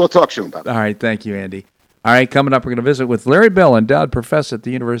 We'll talk soon, Bob. All right, thank you, Andy. All right, coming up, we're going to visit with Larry Bell, endowed professor at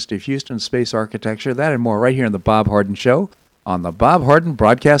the University of Houston, Space Architecture. That and more right here on The Bob Harden Show on the Bob Harden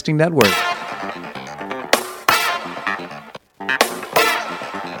Broadcasting Network.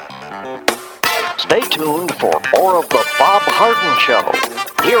 Stay tuned for more of The Bob Harden Show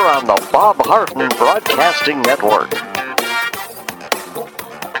here on the Bob Harden Broadcasting Network.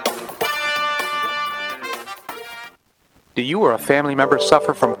 Do you or a family member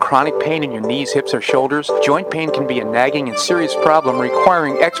suffer from chronic pain in your knees, hips, or shoulders? Joint pain can be a nagging and serious problem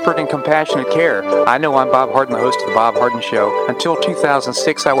requiring expert and compassionate care. I know I'm Bob Harden, the host of The Bob Harden Show. Until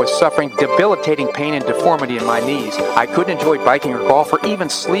 2006, I was suffering debilitating pain and deformity in my knees. I couldn't enjoy biking or golf or even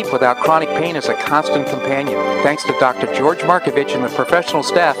sleep without chronic pain as a constant companion. Thanks to Dr. George Markovich and the professional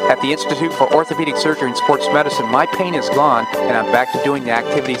staff at the Institute for Orthopedic Surgery and Sports Medicine, my pain is gone and I'm back to doing the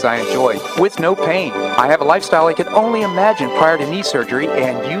activities I enjoy with no pain. I have a lifestyle I could only imagine prior to knee surgery,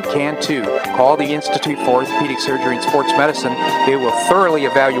 and you can too. Call the Institute for Orthopedic Surgery and Sports Medicine. They will thoroughly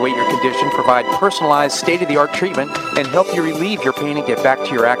evaluate your condition, provide personalized, state-of-the-art treatment, and help you relieve your pain and get back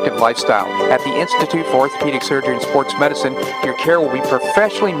to your active lifestyle. At the Institute for Orthopedic Surgery and Sports Medicine, your care will be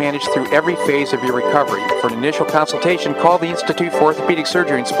professionally managed through every phase of your recovery. For an initial consultation, call the Institute for Orthopedic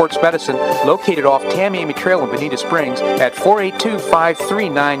Surgery and Sports Medicine, located off Tamiami Trail in Bonita Springs, at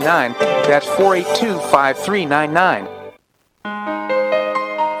 482-5399. That's 482-5399.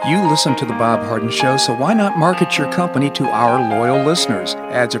 You listen to The Bob Harden Show, so why not market your company to our loyal listeners?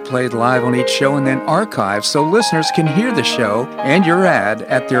 Ads are played live on each show and then archived so listeners can hear the show and your ad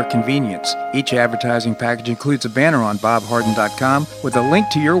at their convenience. Each advertising package includes a banner on bobharden.com with a link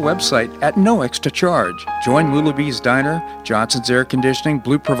to your website at no extra charge. Join Lulabee's Diner, Johnson's Air Conditioning,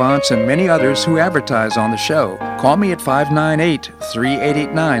 Blue Provence, and many others who advertise on the show. Call me at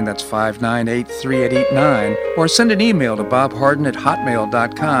 598-3889, that's 598-3889, or send an email to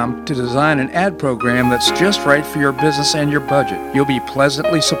bobharden@hotmail.com to design an ad program that's just right for your business and your budget. You'll be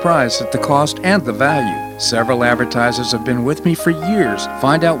pleasantly surprised at the cost and the value. Several advertisers have been with me for years.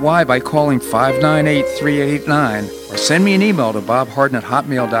 Find out why by calling 598-3889 or send me an email to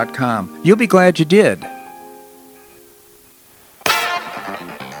bobharden@hotmail.com. You'll be glad you did.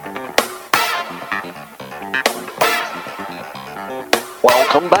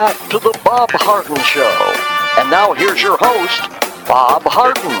 Welcome back to the Bob Harden Show. And now here's your host, Bob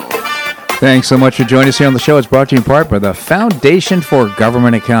Harden. Thanks so much for joining us here on the show. It's brought to you in part by the Foundation for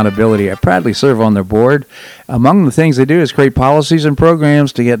Government Accountability. I proudly serve on their board. Among the things they do is create policies and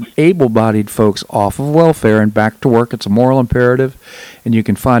programs to get able-bodied folks off of welfare and back to work. It's a moral imperative, and you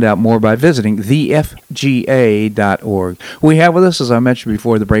can find out more by visiting thefga.org. We have with us, as I mentioned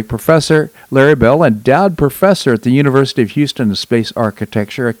before the break, Professor Larry Bell, endowed professor at the University of Houston in Space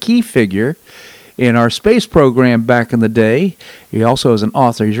Architecture, a key figure in our space program back in the day. He also is an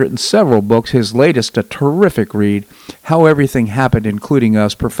author. He's written several books. His latest, a terrific read, How Everything Happened, Including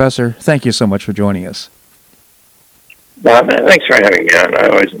Us. Professor, thank you so much for joining us. Bob, thanks for having me on. I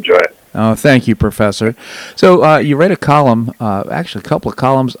always enjoy it. Oh, thank you, Professor. So you write a column, actually a couple of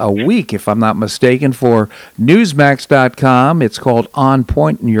columns a week, if I'm not mistaken, for Newsmax.com. It's called On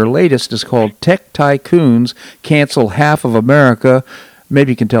Point, and your latest is called Tech Tycoons Cancel Half of America.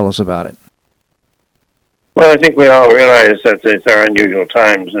 Maybe you can tell us about it. Well, I think we all realize that these are unusual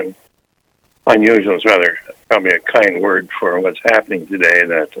times, and unusual is rather probably a kind word for what's happening today,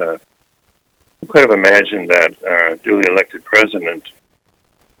 that you could have imagined that our duly elected president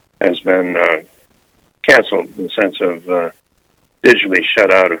has been canceled in the sense of digitally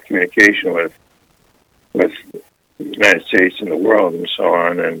shut out of communication with the United States and the world and so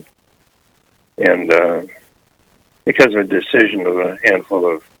on, and because of a decision of a handful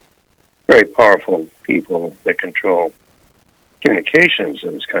of very powerful people that control communications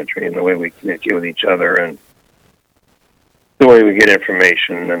in this country and the way we communicate with each other and the way we get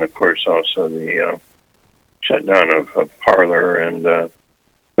information, and of course also the shutdown of Parler, and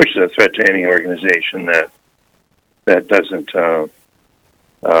which is a threat to any organization that doesn't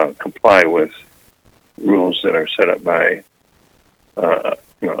comply with rules that are set up by a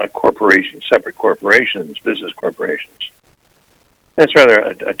corporation, separate corporations, business corporations. That's rather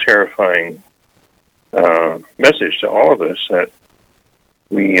a terrifying message to all of us, that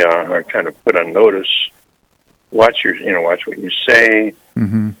we are kind of put on notice. Watch what you say,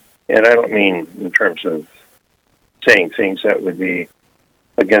 Mm-hmm. and I don't mean in terms of saying things that would be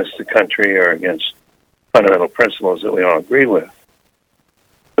against the country or against fundamental principles that we all agree with.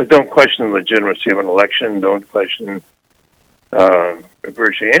 But don't question the legitimacy of an election. Don't question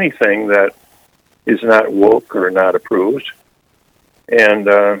virtually anything that is not woke or not approved. And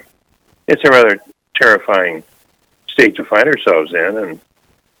it's a rather terrifying state to find ourselves in.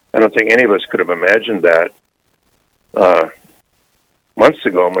 I don't think any of us could have imagined that months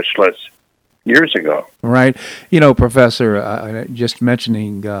ago, much less years ago. Right. Professor, just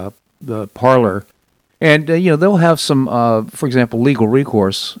mentioning the Parler, and, they'll have some, for example, legal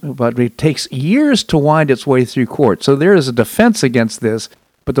recourse, but it takes years to wind its way through court. So there is a defense against this.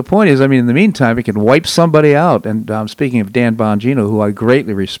 But the point is, in the meantime, it can wipe somebody out. And speaking of Dan Bongino, who I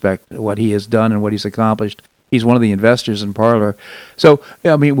greatly respect what he has done and what he's accomplished, he's one of the investors in Parler. So,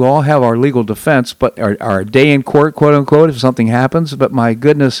 we'll all have our legal defense, but our day in court, quote unquote, if something happens. But my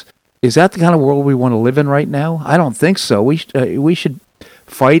goodness, is that the kind of world we want to live in right now? I don't think so. We should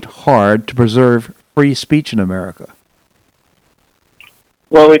fight hard to preserve free speech in America.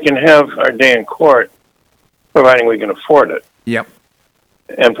 Well, we can have our day in court, providing we can afford it. Yep.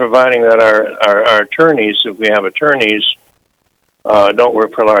 And providing that our attorneys, if we have attorneys, don't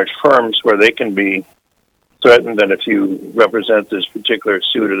work for large firms where they can be threatened that if you represent this particular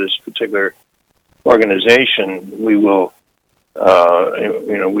suit or this particular organization, we will,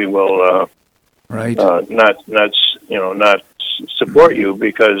 right, not support you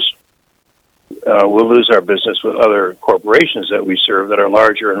because we'll lose our business with other corporations that we serve that are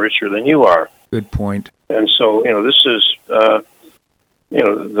larger and richer than you are. Good point. And so, this is,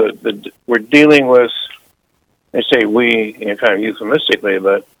 we're dealing with, I say we, kind of euphemistically,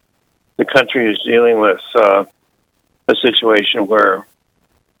 but the country is dealing with a situation where,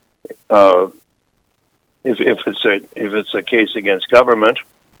 if it's a case against government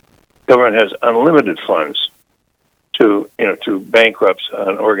has unlimited funds to bankrupt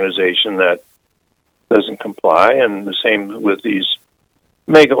an organization that doesn't comply, and the same with these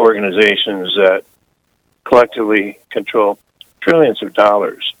mega organizations that collectively control trillions of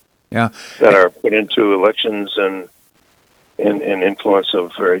dollars that are put into elections and influence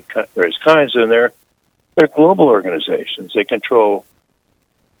of various kinds, and they're global organizations. They control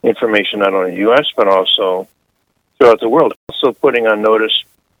information not only in the U.S. but also throughout the world. Also putting on notice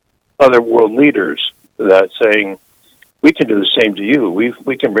other world leaders that saying, we can do the same to you.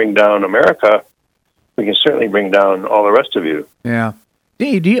 We can bring down America. We can certainly bring down all the rest of you. Yeah.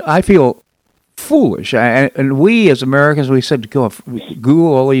 I feel foolish. And we as Americans, we said to go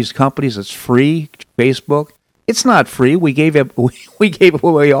Google all these companies. It's free. Facebook. It's not free. We gave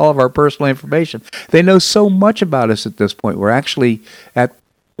away all of our personal information. They know so much about us at this point. We're actually at.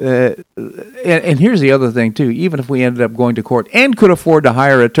 And here's the other thing too. Even if we ended up going to court and could afford to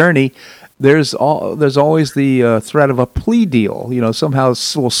hire an attorney, there's always the threat of a plea deal. Somehow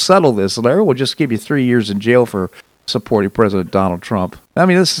we'll settle this. Or we'll just give you 3 years in jail for supporting President Donald Trump.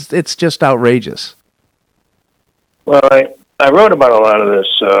 It's just outrageous. Well, I wrote about a lot of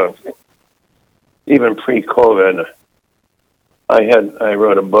this even pre-COVID. I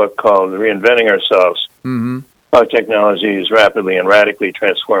wrote a book called Reinventing Ourselves. Mm-hmm. How technology is rapidly and radically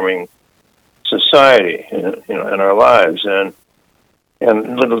transforming society, in our lives, and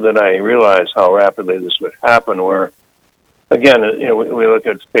little did I realize how rapidly this would happen. Where, again, we look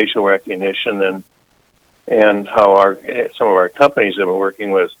at facial recognition and how some of our companies have been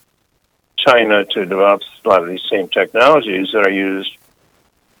working with China to develop a lot of these same technologies that are used,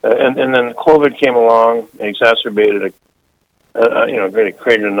 and then COVID came along and exacerbated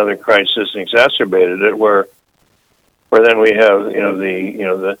created another crisis and exacerbated it. Where then we have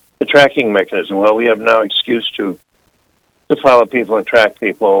the tracking mechanism. Well, we have now excuse to follow people and track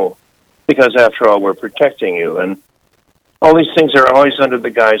people because, after all, we're protecting you, and all these things are always under the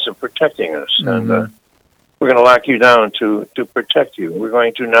guise of protecting us. Mm-hmm. And we're going to lock you down to protect you. We're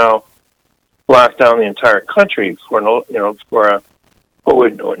going to now lock down the entire country for what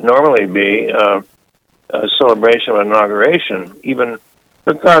would normally be a celebration of inauguration, even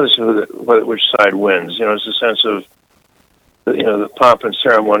regardless of which side wins. It's a sense of the pomp and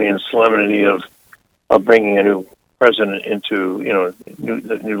ceremony and solemnity of bringing a new president into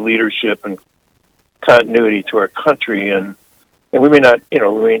new leadership and continuity to our country, and we may not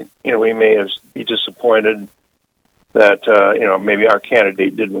we may be disappointed that maybe our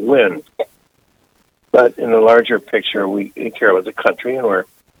candidate didn't win, but in the larger picture we care about the country, and we're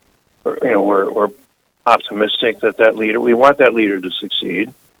optimistic that leader, we want that leader to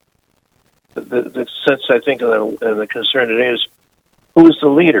succeed. The sense, I think, and the concern today is, who is the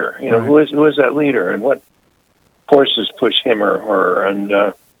leader? Who is that leader, and what forces push him or her,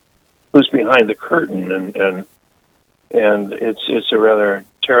 and who's behind the curtain? And it's a rather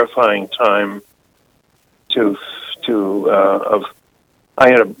terrifying time. I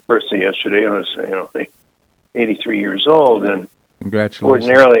had a birthday yesterday. I was 83 years old, and congratulations.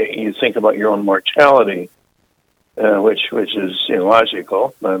 Ordinarily, you think about your own mortality, which is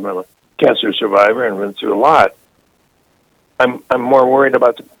logical. I'm a cancer survivor and went through a lot. I'm more worried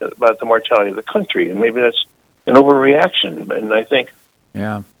about the mortality of the country, and maybe that's an overreaction. And I think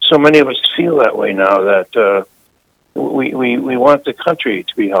so many of us feel that way now, that we want the country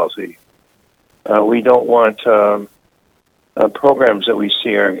to be healthy. We don't want programs that we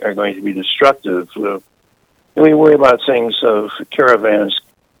see are going to be destructive. We worry about things of caravans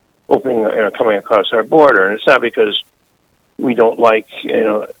coming across our border, and it's not because we don't like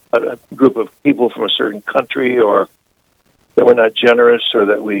a group of people from a certain country, or that we're not generous, or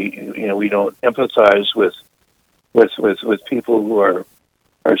that we don't empathize with people who are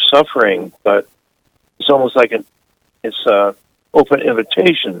suffering. But it's almost like it's an open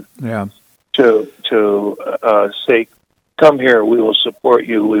invitation to say, come here, we will support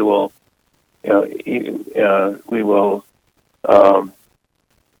you, we will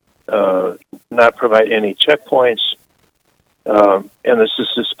not provide any checkpoints. And the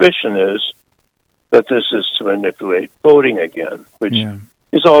suspicion is that this is to manipulate voting again, which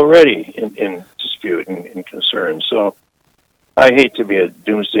is already in dispute and concern. So I hate to be a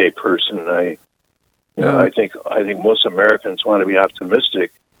doomsday person. I think most Americans want to be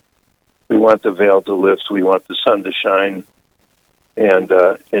optimistic. We want the veil to lift. We want the sun to shine. And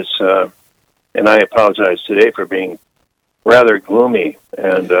and I apologize today for being rather gloomy.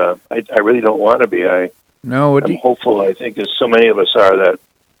 And I really don't want to be. I'm hopeful. I think, as so many of us are,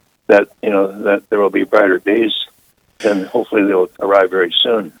 that there will be brighter days, and hopefully they'll arrive very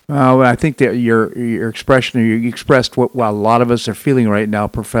soon. I think that your expression, you expressed what a lot of us are feeling right now,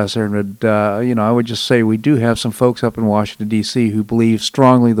 Professor. And I would just say we do have some folks up in Washington D.C. who believe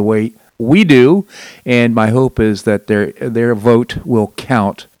strongly the way we do, and my hope is that their vote will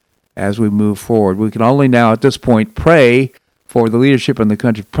count as we move forward. We can only now at this point pray for the leadership in the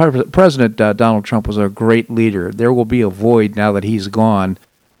country. President Donald Trump was a great leader. There will be a void now that he's gone.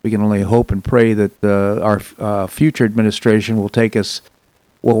 We can only hope and pray that our future administration will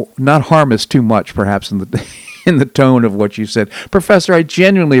not harm us too much, perhaps, in the tone of what you said. Professor, I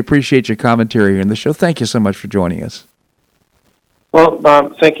genuinely appreciate your commentary here in the show. Thank you so much for joining us. Well,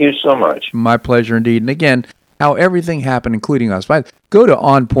 Bob, thank you so much. My pleasure indeed. And again, how everything happened, including us. Go to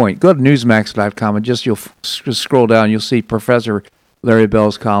On Point. Go to Newsmax.com, and you'll scroll down. You'll see Professor Larry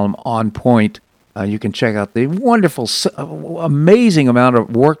Bell's column, On Point. You can check out the wonderful, amazing amount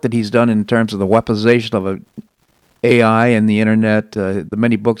of work that he's done in terms of the weaponization of AI and the Internet, the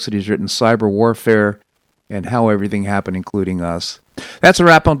many books that he's written, cyber warfare, and how everything happened, including us. That's a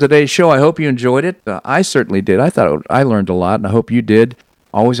wrap on today's show. I hope you enjoyed it. I certainly did. I thought I learned a lot, and I hope you did.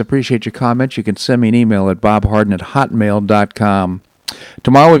 Always appreciate your comments. You can send me an email at bobharden@hotmail.com.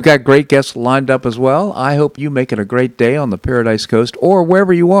 Tomorrow we've got great guests lined up as well. I hope you make it a great day on the Paradise Coast or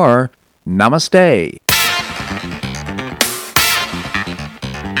wherever you are. Namaste.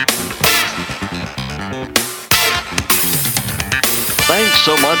 Thanks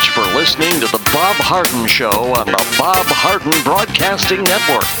so much for listening to The Bob Harden Show on the Bob Harden Broadcasting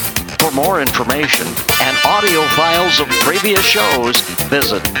Network. For more information and audio files of previous shows,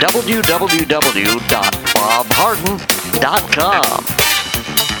 visit www.bobharden.com.